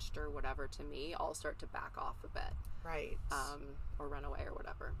attached or whatever to me, I'll start to back off a bit. Right. Or run away or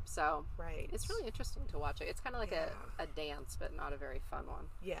whatever. So it's really interesting to watch it. It's kind of like a dance, but not a very fun one.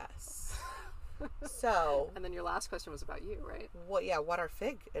 Yes. So. And then your last question was about you, right? What are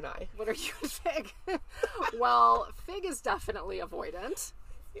Fig and I? What are you and Fig? Well, Fig is definitely avoidant.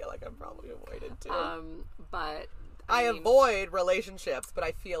 I feel like I'm probably avoidant too. But I avoid relationships, but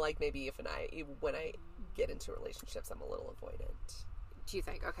I feel like maybe when I get into relationships, I'm a little avoidant. Do you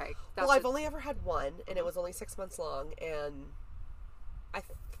think? Okay. I've only ever had one, and it was only 6 months long, and I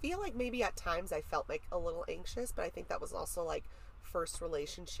feel like maybe at times I felt like a little anxious, but I think that was also like first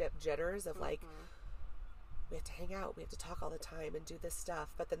relationship jitters of like, we have to hang out, we have to talk all the time and do this stuff.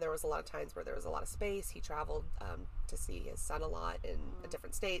 But then there was a lot of times where there was a lot of space. He traveled to see his son a lot in a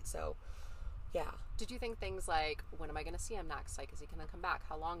different state, so yeah. Did you think things like, when am I going to see him next? Like, is he going to come back?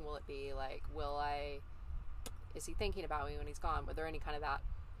 How long will it be? Like, is he thinking about me when he's gone? Were there any kind of that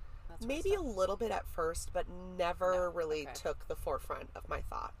maybe a little bit at first, but never really took the forefront of my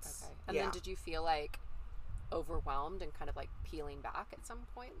thoughts. Okay. And then did you feel like overwhelmed and kind of like peeling back at some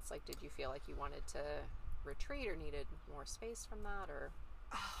points? Like, did you feel like you wanted to retreat or needed more space from that? Or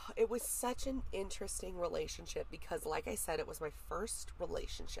it was such an interesting relationship because, like I said, it was my first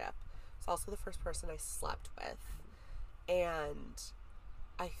relationship. It's also the first person I slept with. And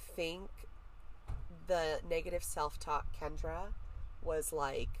I think the negative self-talk, Kendra, was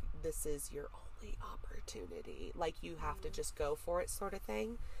like, this is your only opportunity. Like, you have to just go for it, sort of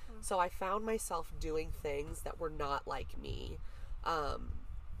thing. So I found myself doing things that were not like me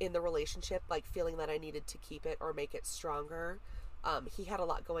in the relationship, like feeling that I needed to keep it or make it stronger. He had a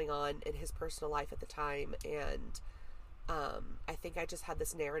lot going on in his personal life at the time, and I think I just had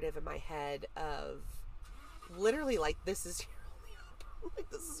this narrative in my head of literally like, this is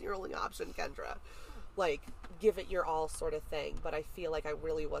your only option, Kendra. Like, give it your all, sort of thing. But I feel like I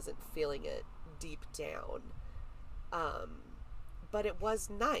really wasn't feeling it deep down. But it was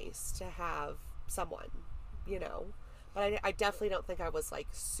nice to have someone, But I definitely don't think I was like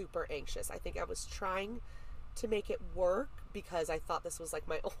super anxious. I think I was trying to make it work because I thought this was like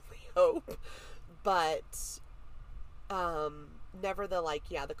my only hope. But never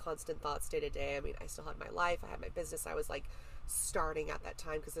the constant thoughts day to day. I mean, I still had my life. I had my business. I was like starting at that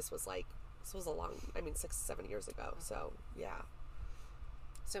time because this was a long, 6-7 years ago. So yeah.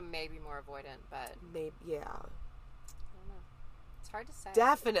 So maybe more avoidant, but maybe, yeah. I don't know. It's hard to say.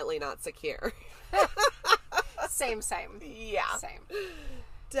 Definitely not secure. Same. Yeah. Same.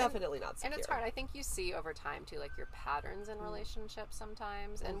 Definitely not secure. And it's hard. I think you see over time too, like your patterns in relationships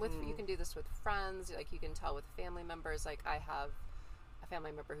sometimes. And you can do this with friends. Like, you can tell with family members. Like, I have a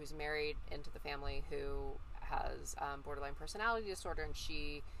family member who's married into the family who has borderline personality disorder, and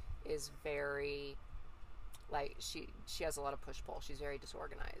she is very, like, she has a lot of push-pull. She's very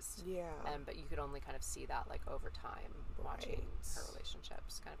disorganized. Yeah. But you could only kind of see that, like, over time, watching her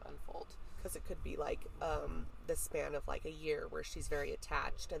relationships kind of unfold. Because it could be, like, the span of, like, a year where she's very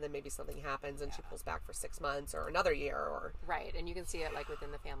attached, and then maybe something happens, and she pulls back for 6 months, or another year, or... Right, and you can see it, like,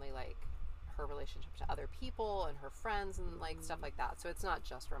 within the family, like, her relationship to other people, and her friends, and, like, stuff like that. So it's not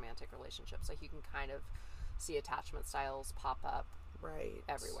just romantic relationships. Like, you can kind of see attachment styles pop up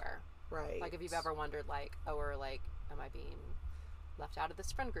everywhere. Right. Like, if you've ever wondered, like, am I being left out of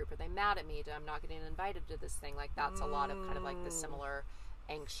this friend group? Are they mad at me? I'm not getting invited to this thing? Like, that's a lot of kind of, like, the similar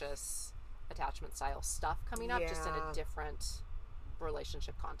anxious attachment style stuff coming up, just in a different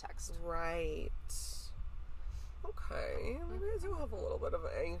relationship context. Right. Okay. Maybe I do have a little bit of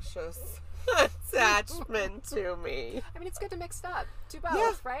anxious attachment to me. I mean, it's good to mix it up. Do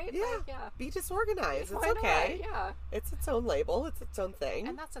both, right? Yeah. Like, yeah. Be disorganized. It's Why okay. not? Yeah. It's its own label. It's its own thing.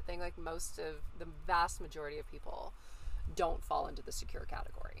 And that's the thing. Like, the vast majority of people don't fall into the secure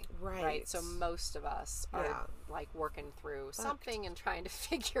category. Right. So most of us are like working through something and trying to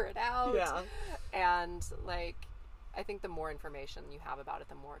figure it out. Yeah. And like, I think the more information you have about it,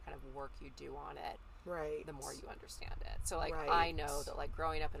 the more kind of work you do on it, right, the more you understand it. So like, I know that like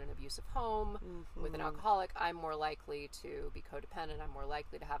growing up in an abusive home with an alcoholic, I'm more likely to be codependent. I'm more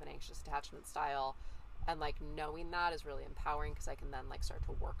likely to have an anxious attachment style. And like knowing that is really empowering because I can then like start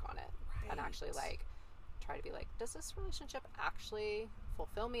to work on it and actually like try to be like, does this relationship actually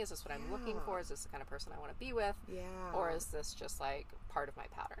fulfill me? Is this what I'm looking for? Is this the kind of person I want to be with? Yeah. Or is this just like part of my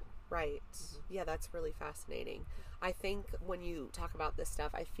pattern? Right. Yeah, that's really fascinating. I think when you talk about this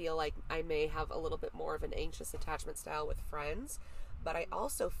stuff, I feel like I may have a little bit more of an anxious attachment style with friends, but I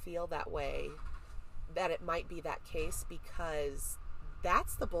also feel that way, that it might be that case because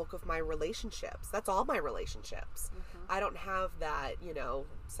that's the bulk of my relationships. That's all my relationships. I don't have that,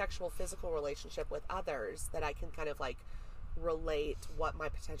 sexual, physical relationship with others that I can kind of like relate what my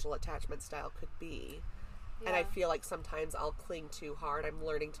potential attachment style could be. Yeah. And I feel like sometimes I'll cling too hard. I'm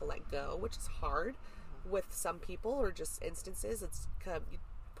learning to let go, which is hard with some people or just instances. It's kind of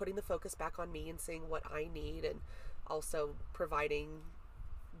putting the focus back on me and seeing what I need and also providing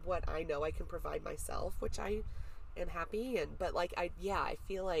what I know I can provide myself, which I am happy. But like, I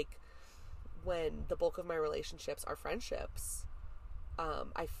feel like when the bulk of my relationships are friendships,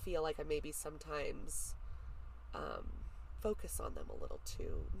 I feel like I maybe sometimes focus on them a little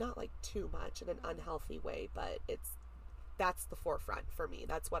too, not like too much in an unhealthy way, but that's the forefront for me.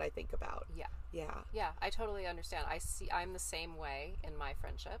 That's what I think about. Yeah, I totally understand. I'm the same way in my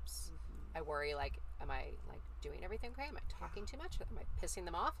friendships. I worry, like, am I like doing everything okay? Am I talking too much? Am I pissing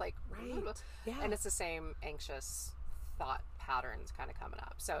them off? Like, and it's the same anxious thought patterns kind of coming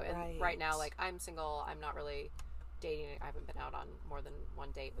up. So right now, like, I'm single. I'm not really dating. I haven't been out on more than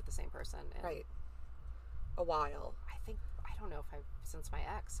one date with the same person in a while. I don't know if since my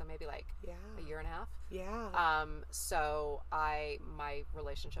ex, so maybe like a year and a half. Yeah. So my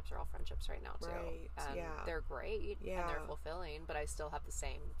relationships are all friendships right now too. Right. And they're great and they're fulfilling, but I still have the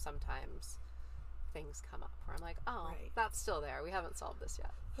same, sometimes things come up where I'm like, that's still there. We haven't solved this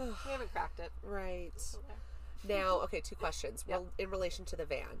yet. We haven't cracked it. Right. Now, okay, 2 questions. Well, in relation to the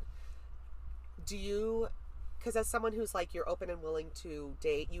van, because as someone who's like, you're open and willing to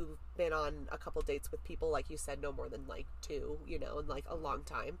date, you've been on a couple dates with people, like you said, no more than like 2, in like a long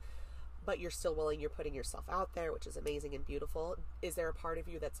time, but you're still willing, you're putting yourself out there, which is amazing and beautiful. Is there a part of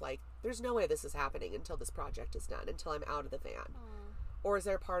you that's like, there's no way this is happening until this project is done, until I'm out of the van? Or is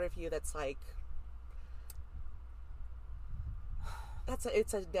there a part of you that's like, that's a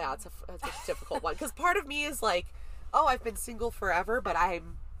difficult one, because part of me is like, oh, I've been single forever, but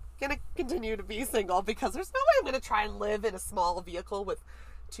I'm gonna continue to be single because there's no way I'm gonna try and live in a small vehicle with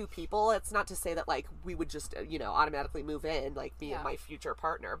 2 people. It's not to say that like we would just automatically move in, like me and my future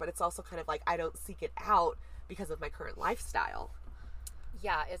partner, but it's also kind of like I don't seek it out because of my current lifestyle.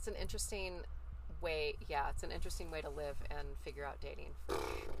 It's an interesting way to live and figure out dating, for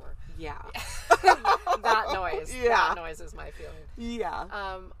sure. That noise is my feeling.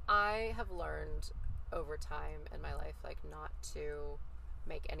 I have learned over time in my life, like, not to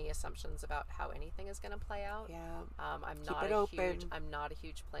make any assumptions about how anything is going to play out. I'm not a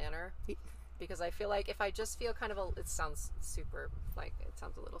huge planner, because I feel like if I just feel kind of it sounds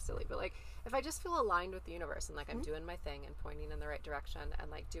a little silly, but like if I just feel aligned with the universe and like I'm doing my thing and pointing in the right direction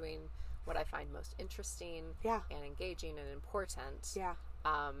and like doing what I find most interesting and engaging and important,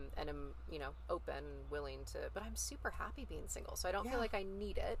 and I'm open and willing to, but I'm super happy being single, so I don't feel like I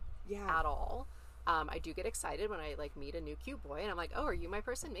need it at all. I do get excited when I like meet a new cute boy and I'm like, oh, are you my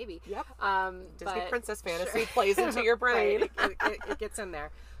person? Maybe. Disney princess fantasy plays into your brain. It gets in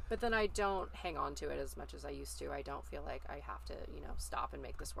there. But then I don't hang on to it as much as I used to. I don't feel like I have to, stop and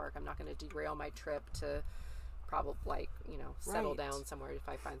make this work. I'm not going to derail my trip to probably settle down somewhere if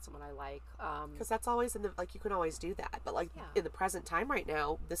I find someone I like. Because that's always you can always do that. But in the present time right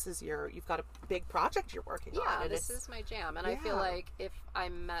now, you've got a big project you're working on. And this is my jam. And I feel like if I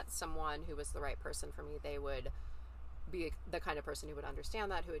met someone who was the right person for me, they would be the kind of person who would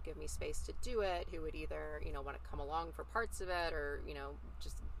understand that, who would give me space to do it, who would either, want to come along for parts of it or,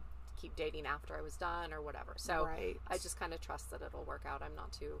 just keep dating after I was done or whatever. So I just kind of trust that it'll work out. I'm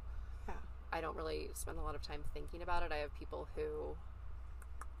not too... I don't really spend a lot of time thinking about it. I have people who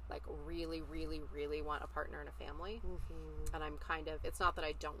like really, really, really want a partner and a family. And I'm kind of, it's not that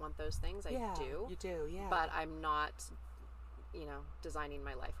I don't want those things. I do. You do, yeah. But I'm not, you know, designing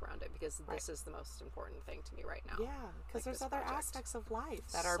my life around it, because this is the most important thing to me right now. Yeah, because there's other aspects of life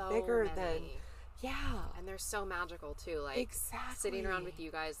that so are bigger many. than... Yeah. And they're so magical too. Like exactly. Sitting around with you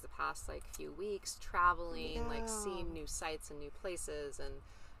guys the past like few weeks, traveling, like seeing new sights and new places and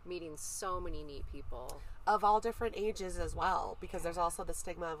meeting so many neat people. Of all different ages as well. Because there's also the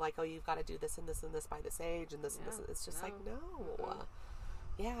stigma of like, oh, you've got to do this and this and this by this age and this and this. It's just like, no.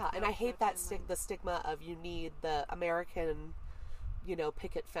 Yeah. And I hate that the stigma of you need the American, you know,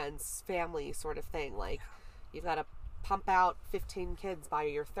 picket fence family sort of thing. Like you've got to pump out 15 kids by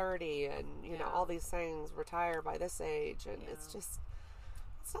you're 30 and you know all these things, retire by this age, and it's just,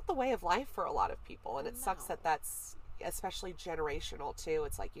 it's not the way of life for a lot of people, and it sucks that that's especially generational too.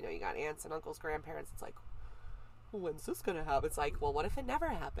 It's like, you know, you got aunts and uncles, grandparents, it's like, when's this gonna happen? It's like, well, what if it never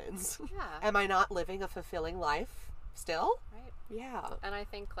happens? Am I not living a fulfilling life still? Right. Yeah. And I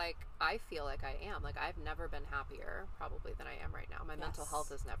think like I feel like I am, like I've never been happier probably than I am right now. My mental health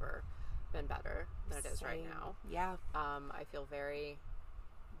has never been better than it is right now. Yeah. I feel very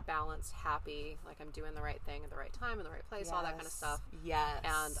balanced, happy, like I'm doing the right thing at the right time in the right place, all that kind of stuff. Yes.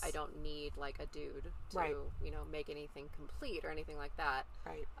 And I don't need like a dude to, you know, make anything complete or anything like that.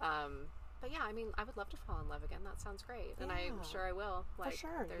 Right. But yeah, I mean, I would love to fall in love again. That sounds great. And I'm sure I will. Like, for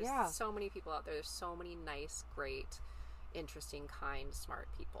sure. There's so many people out there. There's so many nice, great, interesting, kind, smart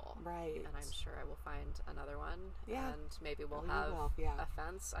people. Right. And I'm sure I will find another one. Yeah. And maybe we'll have a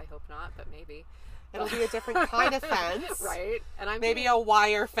fence. I hope not, but maybe. It'll be a different kind of fence. Right. And I'm maybe a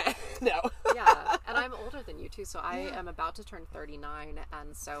wire fence. No. Yeah. And I'm older than you too, so I am about to turn 39,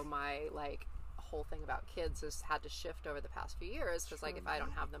 and so my like whole thing about kids has had to shift over the past few years, because like if I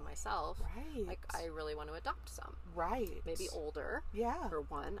don't have them myself, like I really want to adopt some. Right. Maybe older. Yeah. Or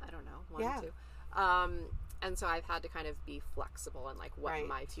one, I don't know, one or two. And so I've had to kind of be flexible in like what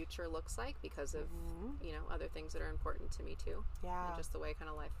my future looks like because of, you know, other things that are important to me too. Yeah. And just the way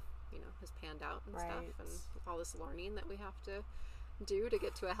kind of life, you know, has panned out and stuff, and all this learning that we have to do to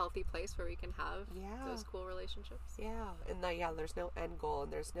get to a healthy place where we can have those cool relationships. Yeah. And there's no end goal,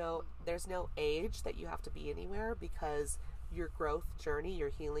 and there's no age that you have to be anywhere, because your growth journey, your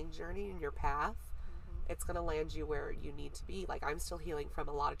healing journey, and your path, it's going to land you where you need to be. Like I'm still healing from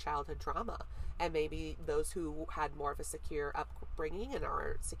a lot of childhood trauma, and maybe those who had more of a secure upbringing and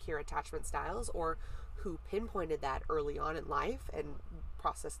are secure attachment styles, or who pinpointed that early on in life and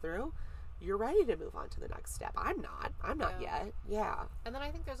processed through, you're ready to move on to the next step. I'm not yet. Yeah. And then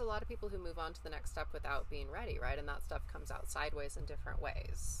I think there's a lot of people who move on to the next step without being ready, right? And that stuff comes out sideways in different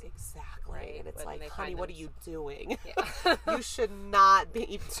ways. Exactly. Right? And it's when like, honey, what are you doing? Yeah. You should not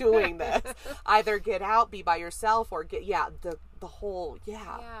be doing this. Either get out, be by yourself, or get, the whole,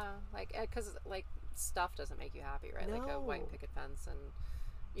 Yeah. Like, because, like, stuff doesn't make you happy, right? No. Like a white picket fence and...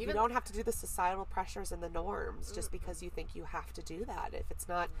 You don't have to do the societal pressures and the norms just because you think you have to do that. If it's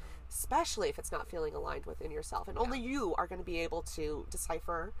not, especially if it's not feeling aligned within yourself. And only you are going to be able to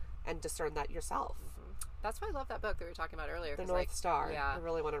decipher and discern that yourself. That's why I love that book that we were talking about earlier. The North Star. Yeah. I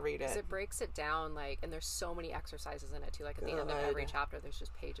really want to read it. Because it breaks it down, like, and there's so many exercises in it too. Like at the end of every chapter, there's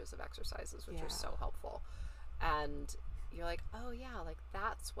just pages of exercises, which are so helpful. And you're like, oh yeah, like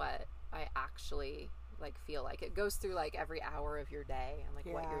that's what I actually... like feel like it goes through like every hour of your day and like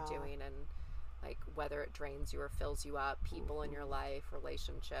what you're doing and like whether it drains you or fills you up, people in your life,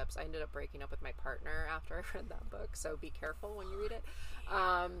 relationships. I ended up breaking up with my partner after I read that book, so be careful when you read it.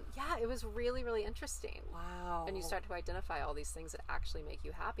 It was really, really interesting. Wow. And you start to identify all these things that actually make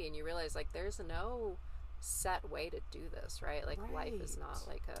you happy, and you realize like there's no set way to do this, right? Like life is not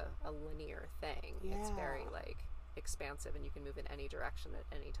like a linear thing. It's very like expansive, and you can move in any direction at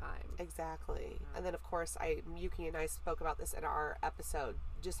any time. Exactly. And then of course Yuki and I spoke about this in our episode,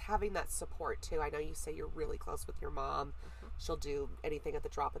 just having that support too. I know you say you're really close with your mom. She'll do anything at the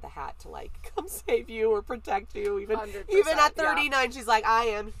drop of the hat to like come save you or protect you. Even at 39 she's like, I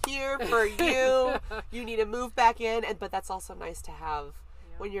am here for you. You need to move back in. But that's also nice to have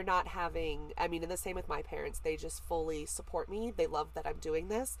when you're not having, I mean, and the same with my parents, they just fully support me. They love that I'm doing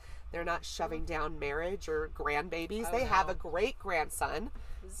this. They're not shoving down marriage or grandbabies. They have a great grandson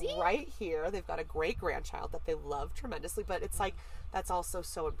right here. They've got a great grandchild that they love tremendously. But it's like, that's also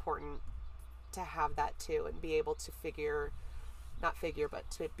so important to have that too, and be able to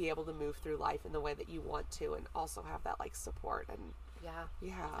but to be able to move through life in the way that you want to, and also have that like support. And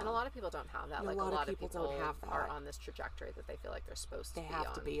and a lot of people don't have that. Like a lot of people don't have that. Are on this trajectory that they feel like they're supposed to be on. They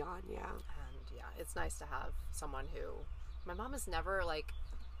have to be on, And it's nice to have someone who, my mom has never like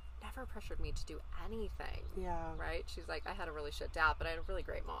never pressured me to do anything. Yeah. Right? She's like, I had a really shit dad, but I had a really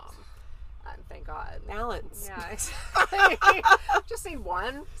great mom. And thank God. Balance. Yeah, exactly. Just need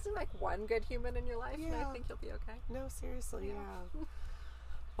one. Just need like one good human in your life, and I think you'll be okay. No, seriously, yeah.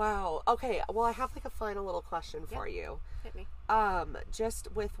 Wow. Okay. Well, I have like a final little question for you. Hit me.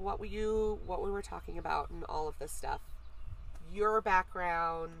 Just with what we were talking about and all of this stuff, your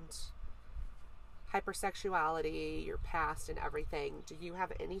background, hypersexuality, your past and everything, do you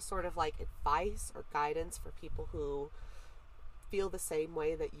have any sort of like advice or guidance for people who feel the same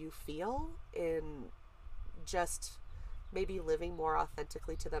way that you feel in just maybe living more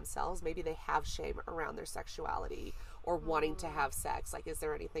authentically to themselves? Maybe they have shame around their sexuality or wanting to have sex. Like, is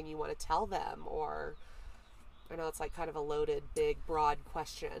there anything you want to tell them? Or, I know it's like kind of a loaded, big, broad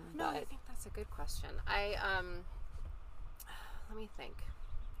question. No, but I think that's a good question. Let me think.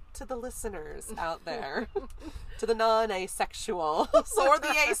 To the listeners out there, to the non-asexuals, or the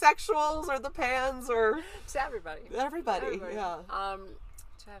asexuals, or the pans, or to everybody. Everybody. Yeah. Do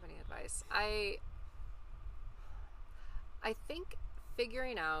I have any advice? I think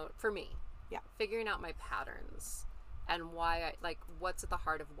figuring out, for me, figuring out my patterns and why what's at the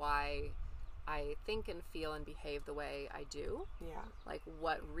heart of why I think and feel and behave the way I do. Yeah. Like,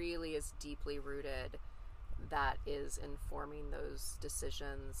 what really is deeply rooted that is informing those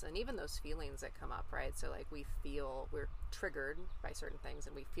decisions and even those feelings that come up, right? So like we're triggered by certain things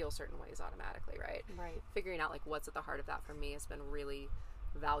and we feel certain ways automatically, right? Right. Figuring out like what's at the heart of that for me has been really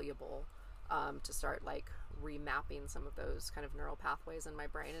valuable, to start like remapping some of those kind of neural pathways in my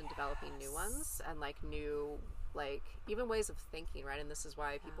brain and developing new ones and like new, like even ways of thinking, right? And this is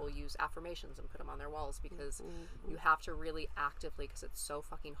why people use affirmations and put them on their walls, because you have to really actively, because it's so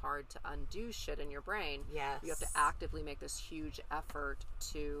fucking hard to undo shit in your brain. Yes. You have to actively make this huge effort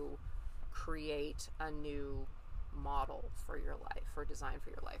to create a new model for your life or design for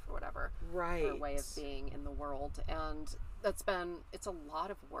your life or whatever. Right. Or way of being in the world. And it's a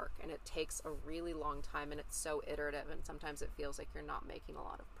lot of work and it takes a really long time and it's so iterative and sometimes it feels like you're not making a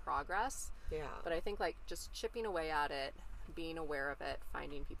lot of progress. Yeah. But I think like just chipping away at it, being aware of it,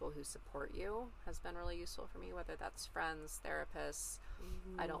 finding people who support you has been really useful for me, whether that's friends, therapists.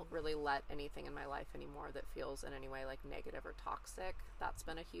 I don't really let anything in my life anymore that feels in any way like negative or toxic. That's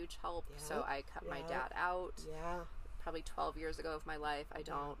been a huge help. So I cut my dad out. Probably 12 years ago of my life.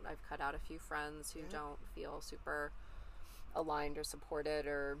 I've cut out a few friends who don't feel super aligned or supported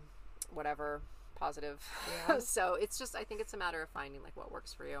or whatever positive. So it's just, I think it's a matter of finding like what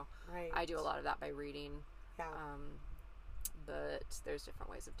works for you. Right. I do a lot of that by reading. But there's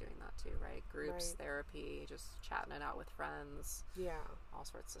different ways of doing that too, right? Groups, therapy, just chatting it out with friends. Yeah. All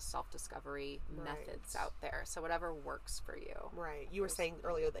sorts of self-discovery methods out there. So whatever works for you. Right. You were saying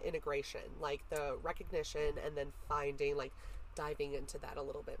earlier the integration, like the recognition and then finding, like diving into that a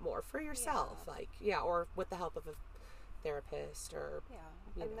little bit more for yourself. Like, or with the help of a therapist or,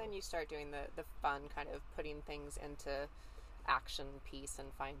 and then you start doing the fun kind of putting things into action piece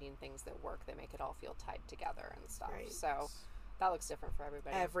and finding things that work that make it all feel tied together and stuff. So that looks different for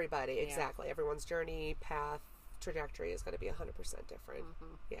everybody. Exactly. Everyone's journey, path, trajectory is going to be 100% different.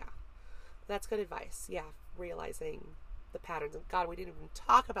 Yeah. That's good advice. Yeah. Realizing the patterns. And God, we didn't even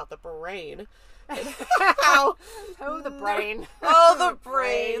talk about the brain. The brain. The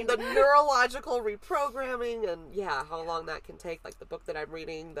brain. The neurological reprogramming and how long that can take. Like the book that I'm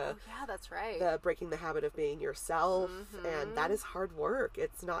reading, that's right. The Breaking the Habit of Being Yourself. And that is hard work.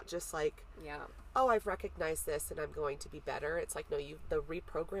 It's not just like, I've recognized this and I'm going to be better. It's like, no, the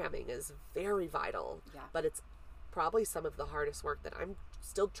reprogramming is very vital. Yeah. But it's probably some of the hardest work that I'm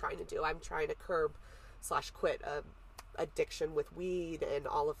still trying to do. I'm trying to curb/quit addiction with weed and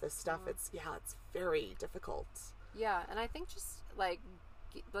all of this stuff. It's very difficult. Yeah, and I think just like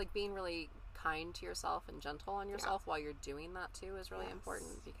being really kind to yourself and gentle on yourself while you're doing that too is really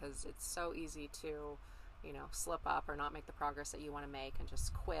important, because it's so easy to, slip up or not make the progress that you want to make and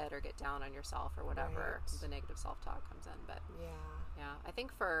just quit or get down on yourself or whatever the negative self-talk comes in. But I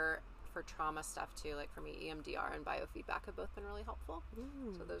think for trauma stuff too, like for me, EMDR and biofeedback have both been really helpful.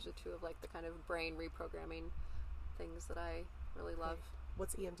 So those are two of like the kind of brain reprogramming things that I really love.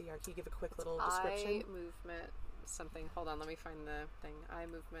 What's EMDR? Can you give a quick little description? Eye movement something. Hold on, let me find the thing. Eye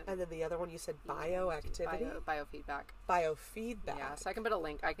movement. And then the other one you said bioactivity? Biofeedback. Biofeedback. Yeah, so I can put a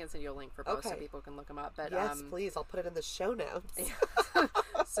link. I can send you a link for both so people can look them up. But yes, please. I'll put it in the show notes.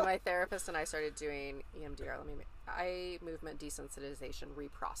 So my therapist and I started doing EMDR. Eye movement desensitization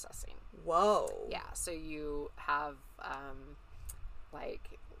reprocessing. Whoa. Yeah, so you have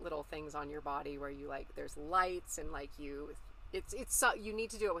like little things on your body where you like there's lights and like it's so you need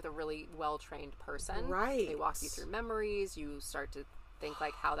to do it with a really well-trained person. Right. They walk you through memories. You start to think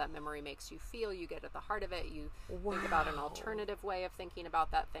like how that memory makes you feel. You get at the heart of it. You think about an alternative way of thinking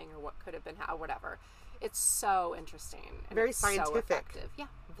about that thing, or what could have been, how, whatever. It's so interesting. And very it's scientific. So effective. Yeah.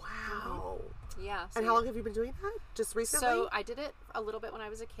 Wow. Yeah. So and how long have you been doing that? Just recently? So I did it a little bit when I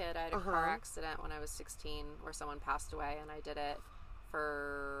was a kid. I had a car accident when I was 16 where someone passed away, and I did it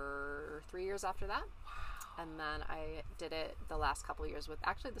for 3 years after that. Wow. And then I did it the last couple of years with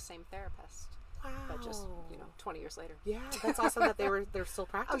actually the same therapist. Wow. But just, 20 years later. Yeah, that's awesome that they're still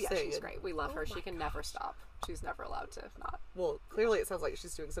practicing. Oh, yeah, she's great. We love her. She can never stop. She's never allowed to not. Well, clearly it sounds like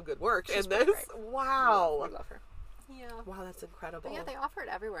she's doing some good work in this. Great. Wow. We love her. Yeah. Wow, that's incredible. But yeah, they offer it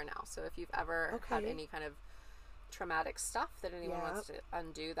everywhere now. So if you've ever had any kind of traumatic stuff that anyone wants to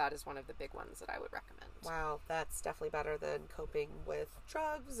undo, that is one of the big ones that I would recommend. Wow, that's definitely better than coping with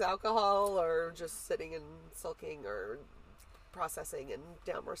drugs, alcohol, or just sitting and sulking or processing and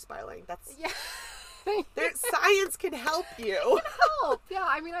downward spiraling. That's science can help you. Help. Yeah,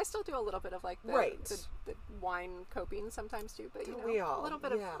 I mean, I still do a little bit of like the wine coping sometimes too, but a little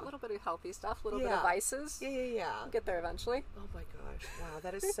bit of healthy stuff, a little bit of vices. Yeah. Get there eventually. Oh my gosh! Wow,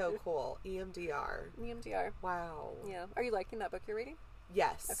 that is so cool. EMDR. Wow. Yeah. Are you liking that book you're reading?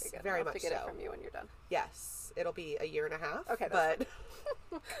 Yes. Okay, good. Very I'll much have to get so. it from you when you're done. Yes, it'll be a year and a half. Okay, but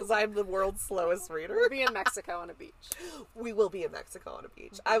because I'm the world's slowest reader. We'll be in Mexico on a beach. We will be in Mexico on a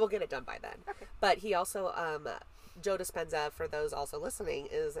beach. I will get it done by then. Okay. But he also, Joe Dispenza, for those also listening,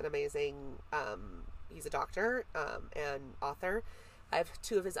 is an amazing. He's a doctor and author. I have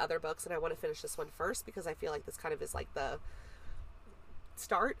 2 of his other books, and I want to finish this one first because I feel like this kind of is like the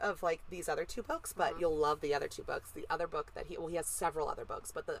start of like these other 2 books, but you'll love the other 2 books. The other book that he has several other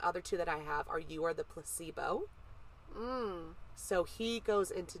books, but the other 2 that I have are You Are the Placebo. So he goes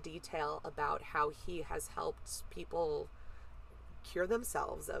into detail about how he has helped people cure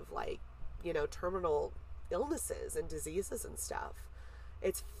themselves of like, terminal illnesses and diseases and stuff.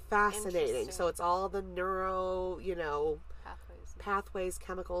 It's fascinating. So it's all the neuro, pathways,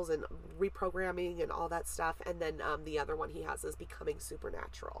 chemicals, and reprogramming and all that stuff. And then the other one he has is Becoming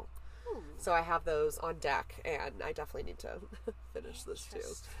Supernatural. So I have those on deck, and I definitely need to finish this too.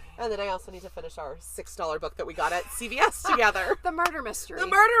 And then I also need to finish our $6 book that we got at CVS together. The Murder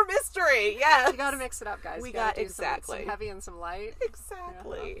Mystery. Yes. You got to mix it up, guys. We got exactly some heavy and some light.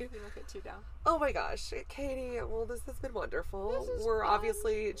 Exactly. You don't get too down. Oh my gosh, Katie. Well, this has been wonderful. We're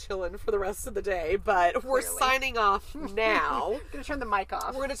obviously chilling for the rest of the day, but we're signing off now. Gonna turn the mic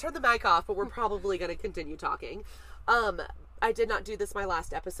off. We're gonna turn the mic off, but we're probably gonna continue talking. I did not do this my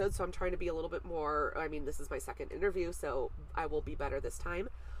last episode, so I'm trying to be a little bit more. I mean, this is my second interview, so I will be better this time.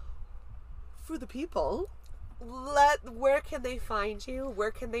 For the people, where can they find you?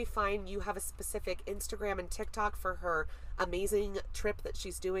 Where can they find you? Have a specific Instagram and TikTok for her amazing trip that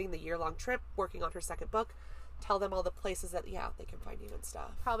she's doing, the year-long trip, working on her second book. Tell them all the places that they can find you and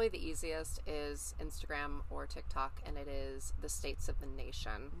stuff. Probably the easiest is Instagram or TikTok, and it is the States of the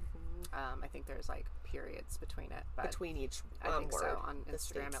Nation. I think there's like periods between it, but between each I think word, so on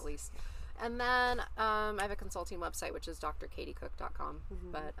Instagram at least. And then I have a consulting website, which is drkatycook.com.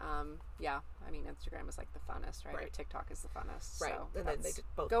 But I mean, Instagram is like the funnest, right? Or TikTok is the funnest, right? So and then they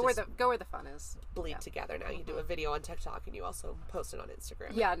both go where the fun is. Bleed together. Now you do a video on TikTok and you also post it on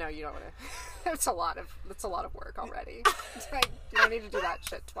Instagram. Yeah, no, you don't want to. It's a lot of work already. You don't need to do that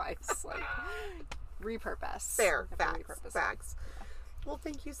shit twice. Like repurpose. Fair. Facts. Well,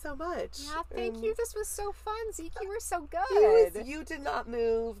 thank you so much. Yeah, thank you. This was so fun, Zeke. You were so good. You did not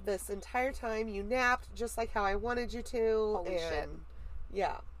move this entire time. You napped just like how I wanted you to. Holy shit.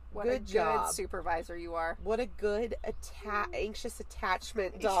 Yeah. What a good supervisor you are. What a good anxious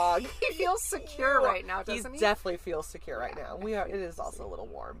attachment dog. He feels secure right now, doesn't he? He definitely feels secure right now. It is also a little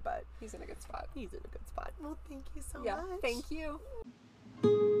warm, but he's in a good spot. Well, thank you so much. Yeah, thank you.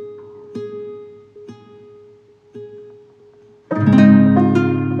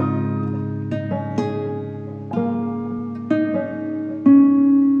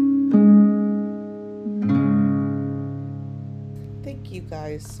 Thank you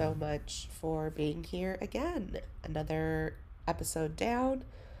guys so much for being here again. Another episode down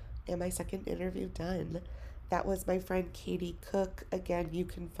and my second interview done. That was my friend Katy Cook. Again, you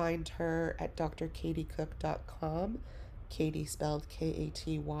can find her at drkatycook.com, Katy spelled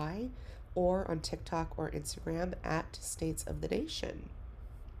Katy, or on TikTok or Instagram at States of the Nation.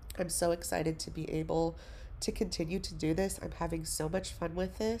 I'm so excited to be able to continue to do this. I'm having so much fun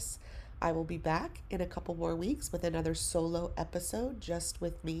with this. I will be back in a couple more weeks with another solo episode just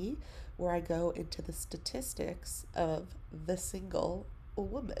with me, where I go into the statistics of the single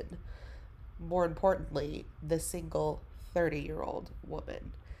woman. More importantly, the single 30-year-old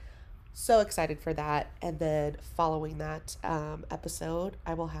woman. So excited for that. And then following that episode,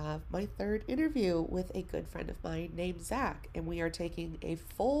 I will have my third interview with a good friend of mine named Zach. And we are taking a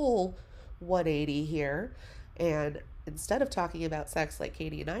full 180 here. And instead of talking about sex like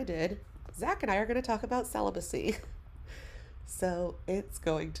Katy and I did, Zach and I are going to talk about celibacy. So it's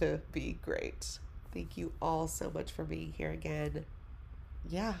going to be great. Thank you all so much for being here again.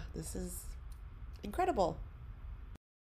 Yeah, this is incredible.